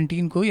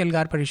 2017 को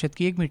यलगार परिषद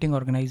की एक मीटिंग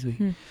ऑर्गेनाइज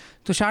हुई।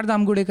 तुषार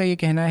दामगुड़े का ये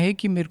कहना है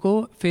कि मेरे को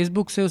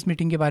फेसबुक से उस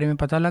मीटिंग के बारे में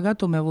पता लगा,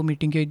 तो मैं वो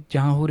मीटिंग के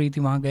जहाँ हो रही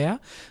थी वहाँ गया।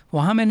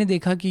 वहाँ मैंने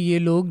देखा कि ये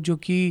लोग जो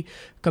कि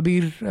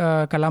कबीर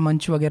कला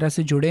मंच वगैरह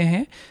से जुड़े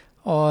हैं,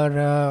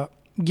 और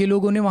ये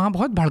लोगों ने वहाँ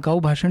बहुत भड़काऊ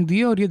भाषण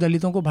दिए और ये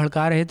दलितों को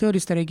भड़का रहे थे और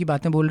इस तरह की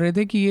बातें बोल रहे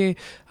थे कि ये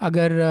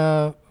अगर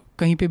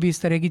कहीं पे भी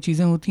इस तरह की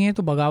चीज़ें होती हैं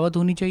तो बगावत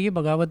होनी चाहिए,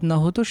 बगावत ना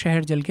हो तो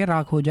शहर जल के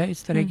राख हो जाए।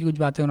 इस तरह की कुछ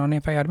बातें उन्होंने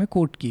एफआईआर में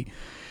कोट की।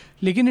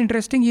 लेकिन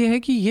इंटरेस्टिंग ये है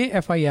कि ये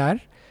एफआईआर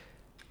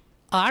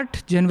 8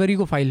 जनवरी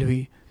को फाइल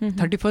हुई।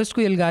 31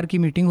 को यलगार की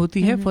मीटिंग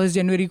होती है, 1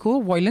 जनवरी को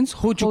वायलेंस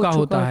हो चुका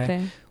होता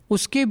है।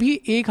 उसके भी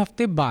एक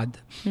हफ्ते बाद,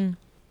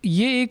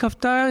 ये एक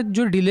हफ्ता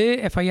जो डिले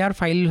एफआईआर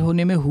फाइल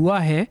होने में हुआ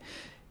है,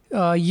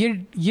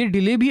 ये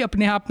डिले भी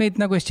अपने आप में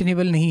इतना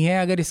क्वेश्चनेबल नहीं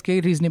है अगर इसके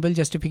रीजनेबल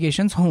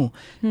जस्टिफिकेशंस हों।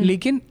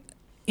 लेकिन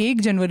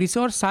 1 जनवरी से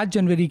और 7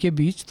 जनवरी के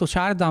बीच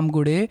तुषार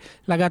दामगुड़े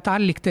लगातार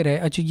लिखते रहे।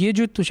 अच्छा, ये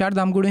जो तुषार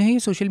दामगुड़े हैं ये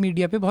सोशल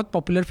मीडिया पे बहुत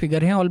पॉपुलर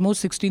फिगर हैं।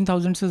 ऑलमोस्ट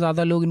 16,000 से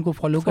ज़्यादा लोग इनको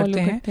फॉलो करते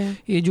हैं।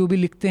 ये जो भी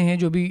लिखते हैं,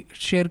 जो भी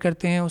शेयर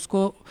करते हैं,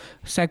 उसको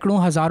सैकड़ों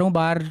हज़ारों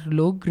बार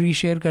लोग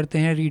रीशेयर करते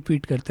हैं,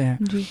 रीट्वीट करते हैं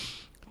जी।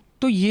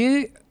 तो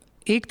ये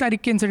 1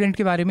 तारीख के इंसिडेंट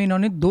के बारे में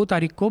इन्होंने 2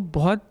 तारीख को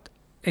बहुत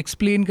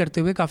एक्सप्लेन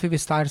करते हुए काफ़ी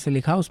विस्तार से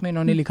लिखा। उसमें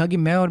इन्होंने लिखा कि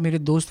मैं और मेरे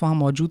दोस्त वहाँ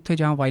मौजूद थे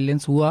जहाँ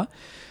वायलेंस हुआ,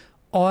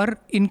 और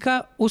इनका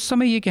उस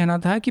समय ये कहना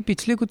था कि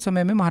पिछले कुछ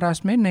समय में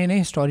महाराष्ट्र में नए नए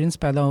हिस्टोरियंस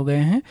पैदा हो गए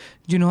हैं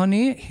जिन्होंने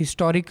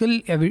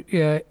हिस्टोरिकल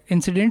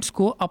इंसिडेंट्स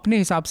को अपने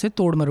हिसाब से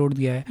तोड़ मरोड़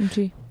दिया है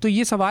जी। तो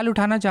ये सवाल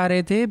उठाना चाह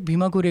रहे थे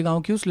भीमा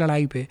कोरेगांव की उस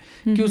लड़ाई पे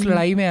कि उस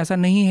लड़ाई में ऐसा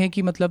नहीं है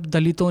कि मतलब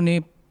दलितों ने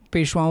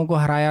पेशवाओं को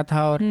हराया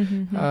था,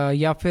 और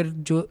या फिर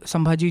जो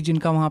संभाजी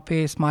जिनका वहाँ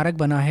पे स्मारक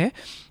बना है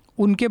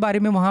उनके बारे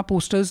में वहाँ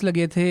पोस्टर्स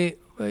लगे थे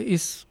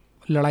इस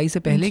लड़ाई से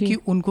पहले कि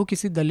उनको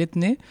किसी दलित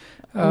ने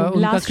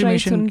उनका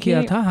क्रिमेशन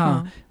किया था।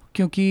 हाँ,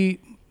 क्योंकि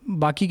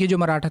बाकी के जो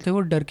मराठा थे वो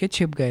डर के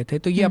छिप गए थे।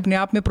 तो ये अपने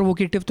आप में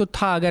प्रोवोकेटिव तो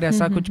था अगर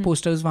ऐसा कुछ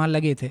पोस्टर्स वहाँ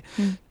लगे थे।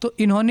 तो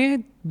इन्होंने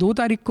 2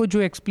 तारीख को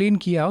जो एक्सप्लेन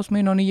किया उसमें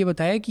इन्होंने ये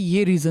बताया कि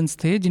ये रीजंस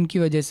थे जिनकी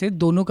वजह से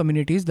दोनों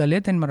कम्युनिटीज़,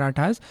 दलित एंड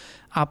मराठास,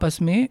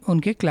 आपस में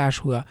उनके क्लैश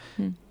हुआ।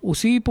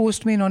 उसी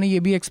पोस्ट में इन्होंने ये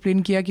भी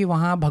एक्सप्लेन किया कि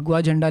वहाँ भगवा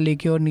झंडा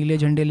लेके और नीले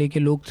झंडे लेके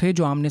लोग थे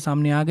जो आमने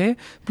सामने आ गए,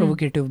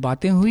 प्रोवोकेटिव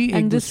बातें हुई,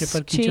 एक दूसरे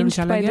पर कीचड़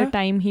उछाला गया।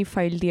 Time he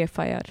filed the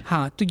FIR.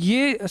 हाँ, तो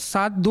ये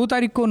 2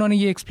 तारीख को उन्होंने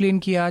ये एक्सप्लेन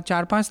किया।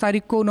 4-5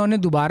 तारीख को उन्होंने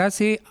दोबारा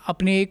से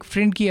अपने एक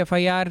फ्रेंड की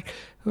एफआईआर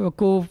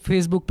को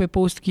फेसबुक पे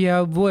पोस्ट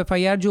किया। वो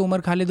एफआईआर जो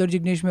उमर खालिद और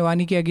जिग्नेश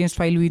मेवानी के अगेंस्ट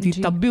फाइल हुई थी,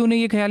 तब भी उन्हें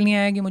ये ख्याल नहीं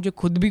आया कि मुझे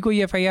खुद भी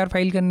कोई एफआईआर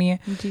फाइल करनी है।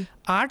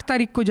 8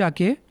 तारीख को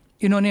जाके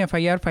इन्होंने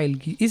एफआईआर फाइल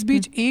की। इस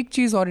बीच एक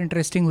चीज़ और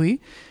इंटरेस्टिंग हुई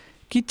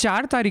कि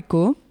 4 तारीख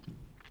को,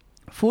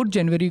 4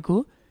 जनवरी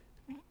को,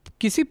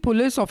 किसी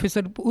पुलिस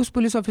ऑफिसर, उस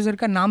पुलिस ऑफिसर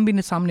का नाम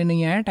भी सामने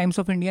नहीं आया, टाइम्स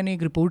ऑफ इंडिया ने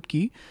एक रिपोर्ट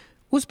की।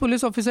 उस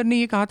पुलिस ऑफिसर ने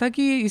ये कहा था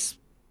कि इस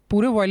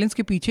पूरे वायलेंस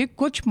के पीछे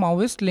कुछ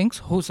माओइस्ट लिंक्स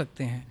हो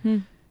सकते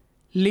हैं।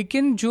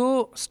 लेकिन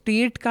जो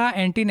स्टेट का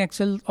एंटी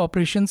नक्सल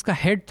ऑपरेशंस का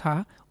हेड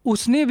था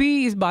उसने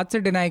भी इस बात से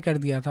डिनाई कर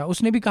दिया था।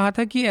 उसने भी कहा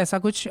था कि ऐसा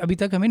कुछ अभी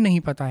तक हमें नहीं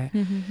पता है।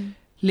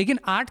 लेकिन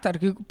 8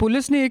 तारीख को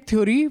पुलिस ने एक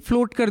थ्योरी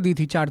फ्लोट कर दी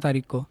थी 4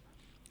 तारीख को।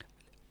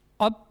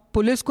 अब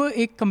पुलिस को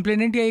एक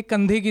कंप्लेनेंट या एक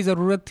कंधे की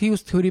ज़रूरत थी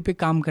उस थ्योरी पे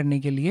काम करने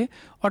के लिए,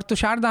 और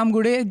तुषार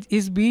दामगुड़े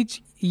इस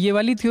बीच ये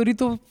वाली थ्योरी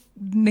तो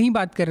नहीं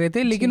बात कर रहे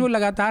थे, लेकिन वो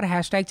लगातार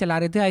हैशटैग चला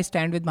रहे थे, I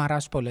stand with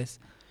Maharashtra police.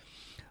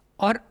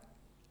 और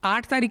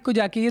 8 तारीख को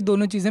जाके ये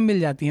दोनों चीज़ें मिल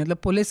जाती हैं। मतलब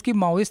पुलिस की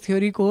माओइस्ट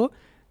थ्योरी को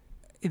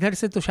इधर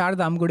से तुषार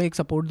दामगुड़े एक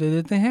सपोर्ट दे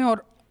देते हैं।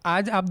 और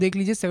आज आप देख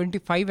लीजिए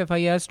 75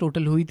 एफआईआर्स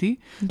टोटल हुई थी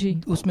जी।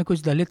 उसमें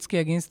कुछ दलित्स के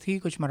अगेंस्ट थी,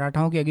 कुछ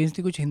मराठाओं के अगेंस्ट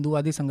थी, कुछ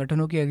हिंदूवादी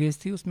संगठनों के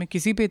अगेंस्ट थी। उसमें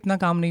किसी पे इतना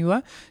काम नहीं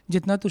हुआ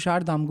जितना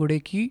तुषार दामगुड़े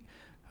की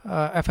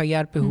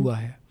एफआईआर पे हुआ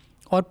है।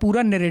 और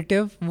पूरा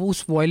नैरेटिव वो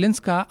उस वायलेंस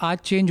का आज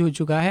चेंज हो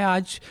चुका है।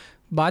 आज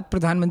बात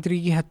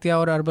प्रधानमंत्री की हत्या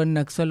और अर्बन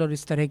नक्सल और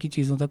इस तरह की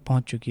चीज़ों तक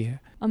पहुंच चुकी है।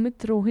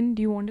 Amit, Rohin,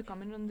 do you want to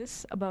comment on this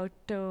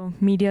about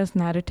media's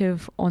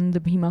narrative on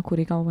the Bhima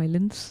Koregaon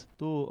violence?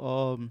 So,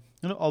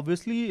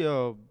 obviously,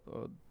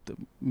 the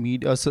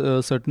media,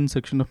 a certain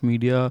section of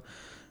media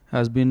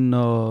has been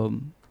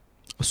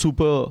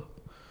super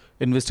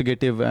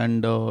investigative,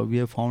 and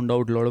we have found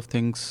out a lot of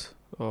things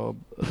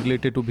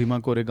related to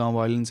Bhima Koregaon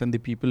violence and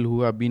the people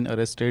who have been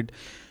arrested.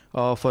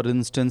 For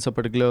instance, a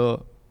particular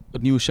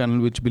news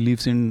channel which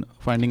believes in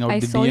finding out the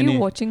DNA. I saw you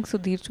watching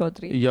Sudhir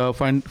Chaudhary. Yeah,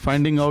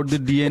 finding out the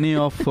DNA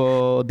of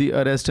the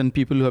arrest and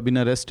people who have been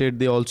arrested.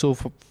 They also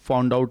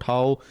found out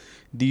how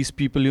these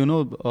people,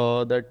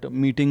 that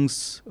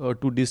meetings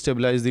to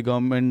destabilize the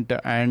government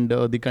and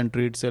the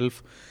country itself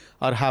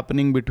are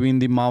happening between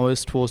the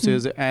Maoist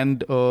forces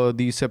and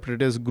the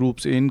separatist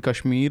groups in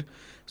Kashmir.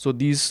 So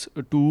these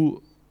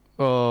two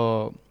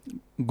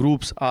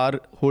groups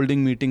are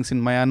holding meetings in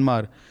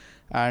Myanmar.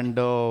 And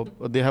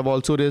they have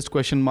also raised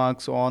question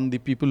marks on the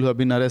people who have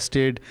been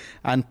arrested.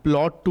 And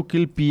plot to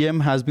kill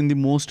PM has been the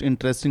most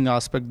interesting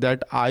aspect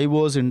that I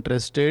was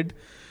interested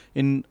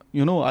in.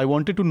 I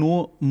wanted to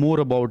know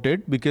more about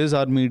it because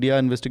our media,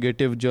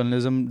 investigative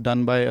journalism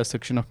done by a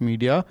section of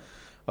media,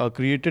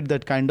 created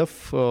that kind of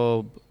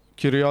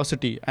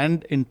curiosity.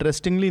 And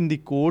interestingly, in the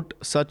court,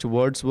 such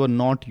words were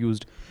not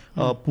used.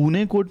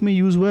 Pune court में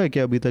use हुआ है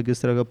क्या अभी तक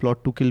इस तरह का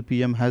plot to kill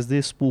PM? Has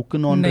they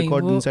spoken on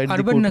record inside the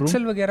court room? Urban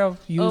नक्सल वगैरह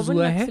यूज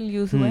हुआ है,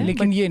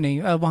 लेकिन ये नहीं,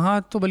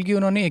 वहाँ तो बल्कि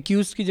उन्होंने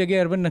एक्यूज की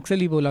जगह अर्बन नक्सल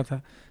ही बोला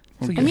था.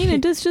 I mean,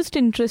 it is just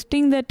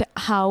interesting that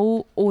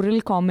how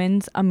oral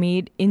comments are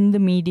made in the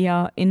media,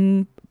 in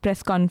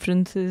press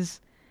conferences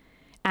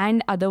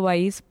and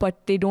otherwise, but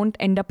they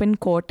don't end up in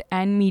court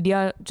and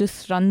media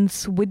just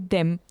runs with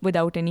them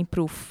without any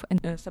proof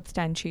and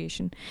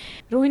substantiation.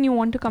 Rohin, you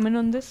want to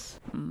comment on this?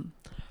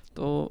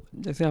 तो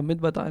जैसे अमित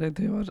बता रहे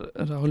थे और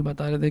राहुल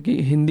बता रहे थे कि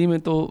हिंदी में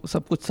तो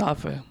सब कुछ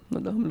साफ़ है,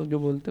 मतलब हम लोग जो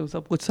बोलते हैं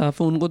सब कुछ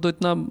साफ़ है. उनको तो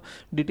इतना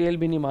डिटेल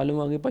भी नहीं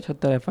मालूम आगे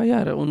 75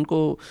 FIR है.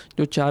 उनको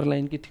जो 4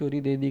 लाइन की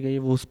थ्योरी दे दी गई है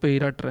वो उस पर ही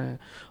रट रहे हैं.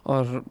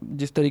 और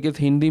जिस तरीके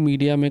से हिंदी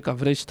मीडिया में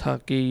कवरेज था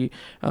कि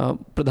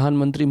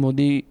प्रधानमंत्री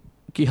मोदी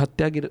की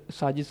हत्या की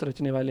साजिश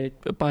रचने वाले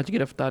 5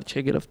 गिरफ्तार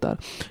 6 गिरफ्तार.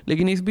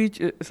 लेकिन इस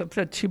बीच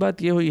सबसे अच्छी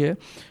बात ये हुई है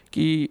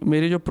कि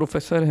मेरे जो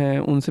प्रोफेसर हैं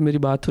उनसे मेरी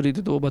बात हो रही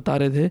थी तो वो बता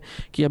रहे थे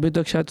कि अभी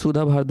तक शायद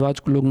सुधा भारद्वाज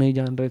को लोग नहीं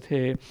जान रहे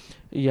थे,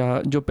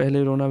 या जो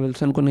पहले रोना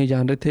विल्सन को नहीं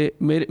जान रहे थे.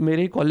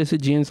 मेरे कॉलेज से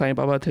जी.एन. साईं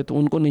बाबा थे तो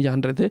उनको नहीं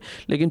जान रहे थे,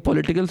 लेकिन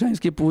पॉलिटिकल साइंस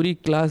की पूरी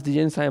क्लास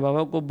जी.एन. साईं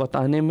बाबा को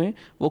बताने में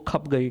वो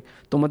खप गई.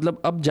 तो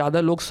मतलब अब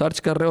ज़्यादा लोग सर्च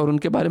कर रहे हैं और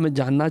उनके बारे में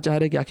जानना चाह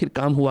रहे हैं कि आखिर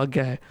काम हुआ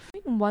क्या है.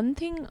 One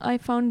thing I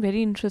found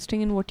very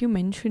interesting in what you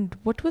mentioned,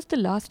 what was the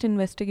last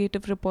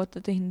investigative report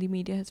that the Hindi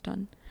media has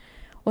done?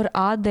 Or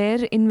are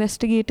there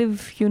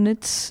investigative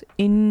units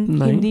in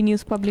Hindi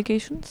news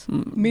publications?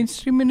 Main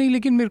stream में नहीं,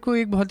 लेकिन मेरे को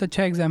एक बहुत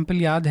अच्छा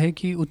example याद है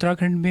कि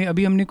उत्तराखंड में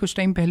अभी हमने कुछ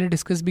टाइम पहले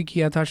डिस्कस भी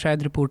किया था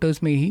शायद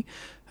रिपोर्टर्स में ही,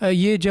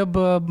 ये जब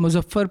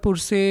मुजफ्फरपुर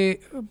से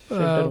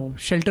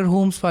शेल्टर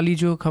होम्स वाली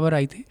जो खबर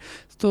आई थी,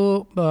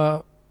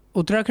 तो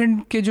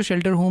उत्तराखंड के जो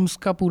शेल्टर होम्स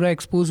का पूरा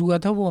एक्सपोज हुआ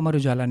था वो अमर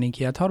उजाला ने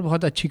किया था और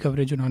बहुत अच्छी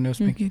कवरेज उन्होंने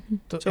उसमें की.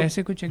 तो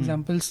ऐसे कुछ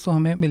एग्जांपल्स तो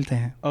हमें मिलते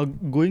हैं.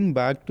 Going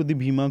back to the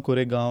Bhima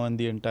Koregaon and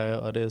the entire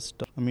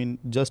arrest, I mean,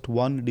 just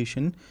one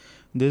addition.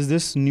 There's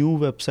this new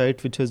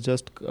website which has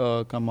just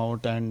come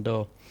out, and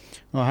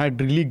I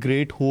had really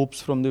great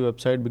hopes from the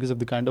website because of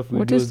the kind of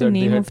videos that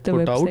they had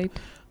put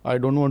out. I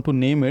don't want to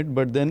name it,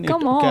 but then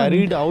it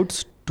carried out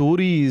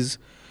stories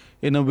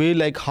in a way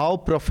like how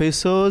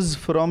professors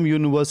from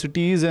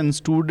universities and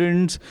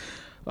students,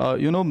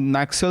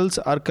 Naxals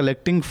are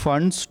collecting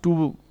funds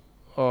to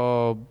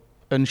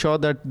ensure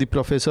that the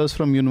professors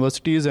from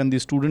universities and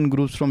the student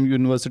groups from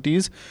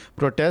universities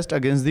protest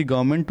against the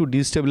government to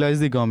destabilize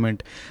the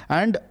government.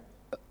 And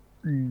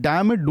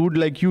damn it, dude,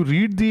 like you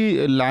read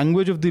the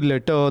language of the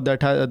letter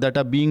that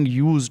are being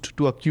used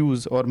to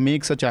accuse or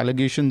make such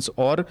allegations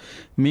or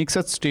make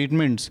such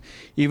statements.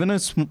 Even a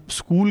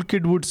school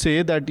kid would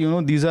say that,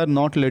 these are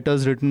not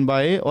letters written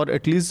by, or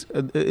at least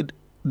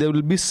there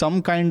will be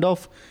some kind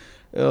of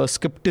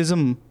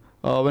skepticism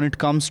when it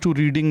comes to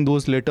reading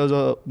those letters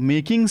or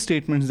making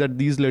statements that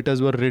these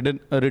letters were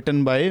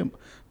written by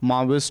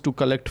Maoists to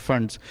collect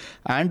funds.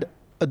 And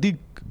the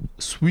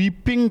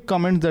sweeping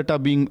comments that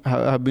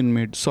have been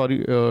made.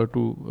 Sorry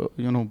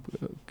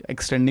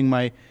extending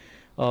my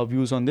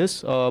views on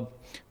this.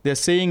 They're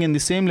saying in the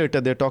same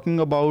letter, they're talking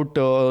about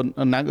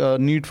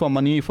need for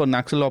money for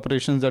Naxal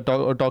operations. They're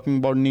talking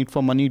about need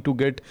for money to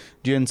get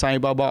J.N. Sai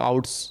Baba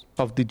out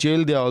of the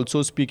jail. They're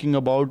also speaking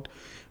about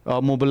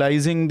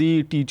mobilizing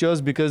the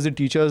teachers because the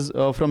teachers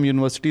from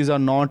universities are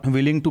not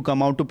willing to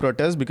come out to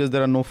protest because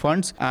there are no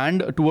funds.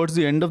 And towards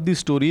the end of the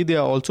story, they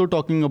are also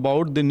talking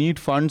about the need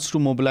funds to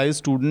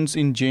mobilize students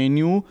in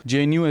JNU,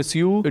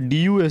 JNUSU,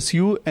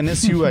 DUSU,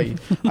 NSUI.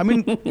 I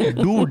mean,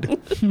 dude.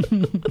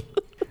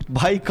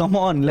 भाई come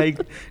on,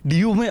 like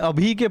DU में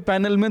अभी के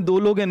panel में 2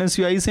 लोग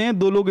NSUI से हैं,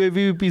 2 लोग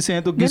AVP से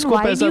हैं, तो किसको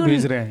पैसा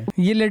भेज रहे हैं?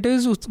 ये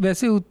लेटर्स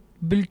वैसे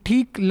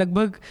ठीक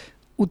लगभग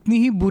उतनी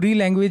ही बुरी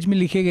लैंग्वेज में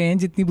लिखे गए हैं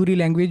जितनी बुरी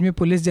लैंग्वेज में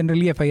पुलिस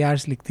जनरली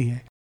FIRs लिखती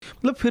है.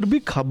 मतलब फिर भी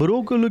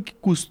खबरों को लोग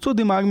कुछ तो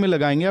दिमाग में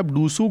लगाएंगे. आप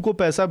डूसू को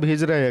पैसा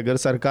भेज रहे हैं अगर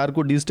सरकार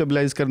को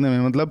डिस्टेबलाइज करने में,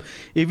 मतलब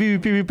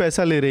AVP भी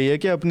पैसा ले रही है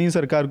कि अपनी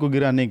सरकार को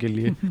गिराने के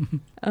लिए.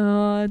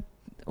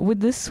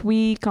 With this,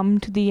 we come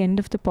to the end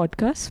of the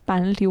podcast.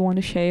 Panel, do you want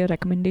to share your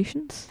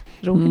recommendations?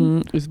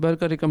 Rohin? इस बार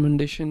का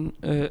रिकमेंडेशन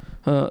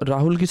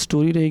राहुल की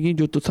स्टोरी रहेगी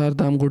जो तुषार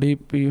धामगुड़ी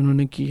पे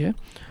उन्होंने की है,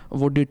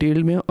 वो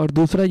डिटेल में. और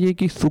दूसरा ये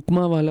कि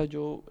सुकमा वाला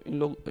जो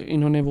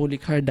इन्होंने वो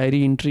लिखा है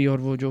डायरी एंट्री और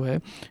वो जो है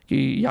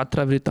कि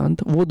यात्रा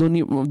वृत्तांत, वो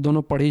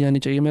दोनों पढ़ी जानी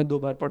चाहिए. मैं 2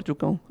 बार पढ़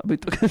चुका हूँ अभी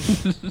तक.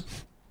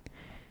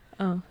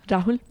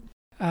 राहुल?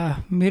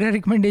 मेरा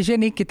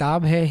रिकमेंडेशन एक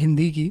किताब है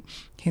हिंदी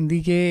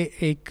के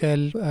एक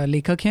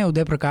लेखक हैं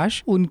उदय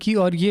प्रकाश, उनकी,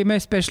 और ये मैं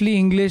स्पेशली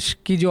इंग्लिश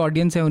की जो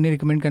ऑडियंस है उन्हें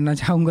रिकमेंड करना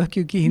चाहूँगा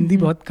क्योंकि हिंदी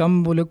बहुत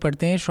कम वो लोग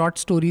पढ़ते हैं. शॉर्ट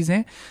स्टोरीज़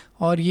हैं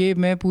और ये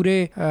मैं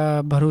पूरे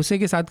भरोसे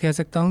के साथ कह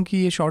सकता हूँ कि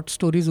ये शॉर्ट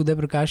स्टोरीज़ उदय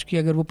प्रकाश की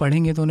अगर वो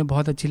पढ़ेंगे तो उन्हें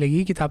बहुत अच्छी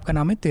लगेगी. किताब का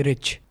नाम है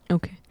Tirich.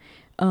 Okay.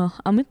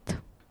 Amit?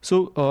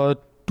 So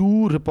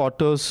two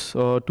reporters,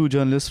 two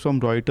journalists from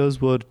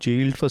Reuters were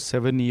jailed for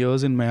 7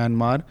 years in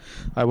Myanmar.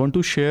 I want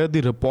to share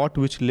the report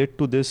which led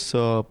to this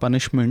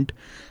punishment.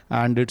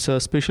 And it's a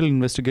special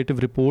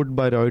investigative report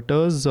by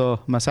Reuters,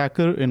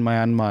 Massacre in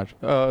Myanmar.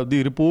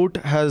 The report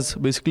has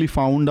basically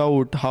found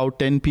out how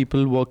 10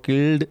 people were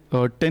killed,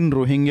 10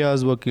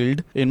 Rohingyas were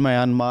killed in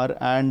Myanmar,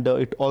 and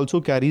it also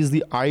carries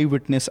the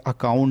eyewitness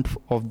account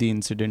of the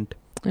incident.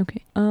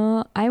 Okay.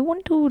 I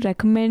want to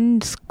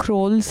recommend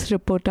Scroll's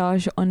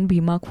reportage on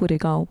Bhima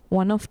Koregaon,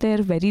 one of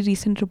their very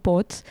recent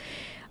reports,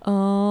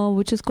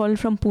 which is called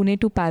From Pune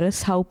to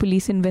Paris, How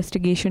Police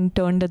Investigation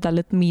Turned a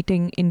Dalit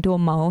Meeting into a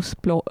Mao's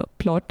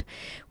Plot,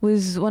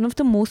 was one of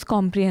the most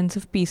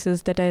comprehensive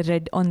pieces that I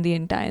read on the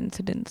entire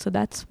incident. So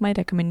that's my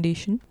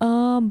recommendation.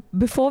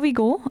 Before we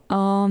go,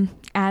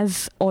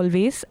 as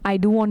always, I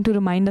do want to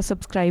remind our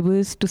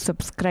subscribers to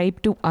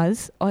subscribe to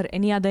us or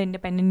any other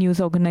independent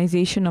news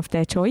organization of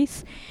their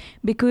choice,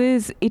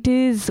 because it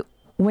is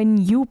when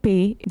you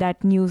pay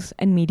that news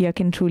and media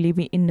can truly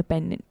be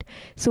independent.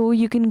 So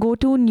you can go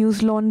to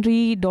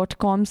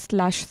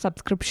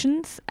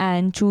newslaundry.com/subscriptions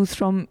and choose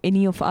from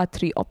any of our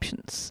 3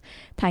 options.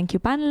 Thank you,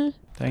 panel.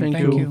 Thank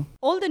you.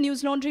 All the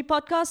News Laundry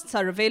podcasts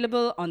are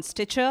available on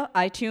Stitcher,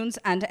 iTunes,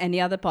 and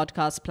any other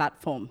podcast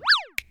platform.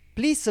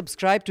 Please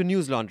subscribe to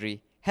News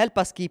Laundry. Help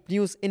us keep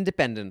news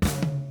independent.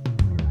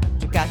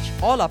 To catch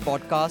all our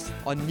podcasts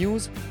on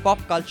news, pop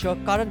culture,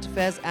 current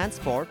affairs, and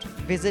sport,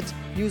 visit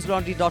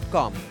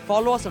newslaundry.com.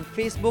 Follow us on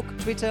Facebook,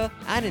 Twitter,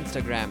 and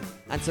Instagram,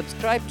 and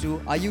subscribe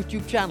to our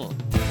YouTube channel.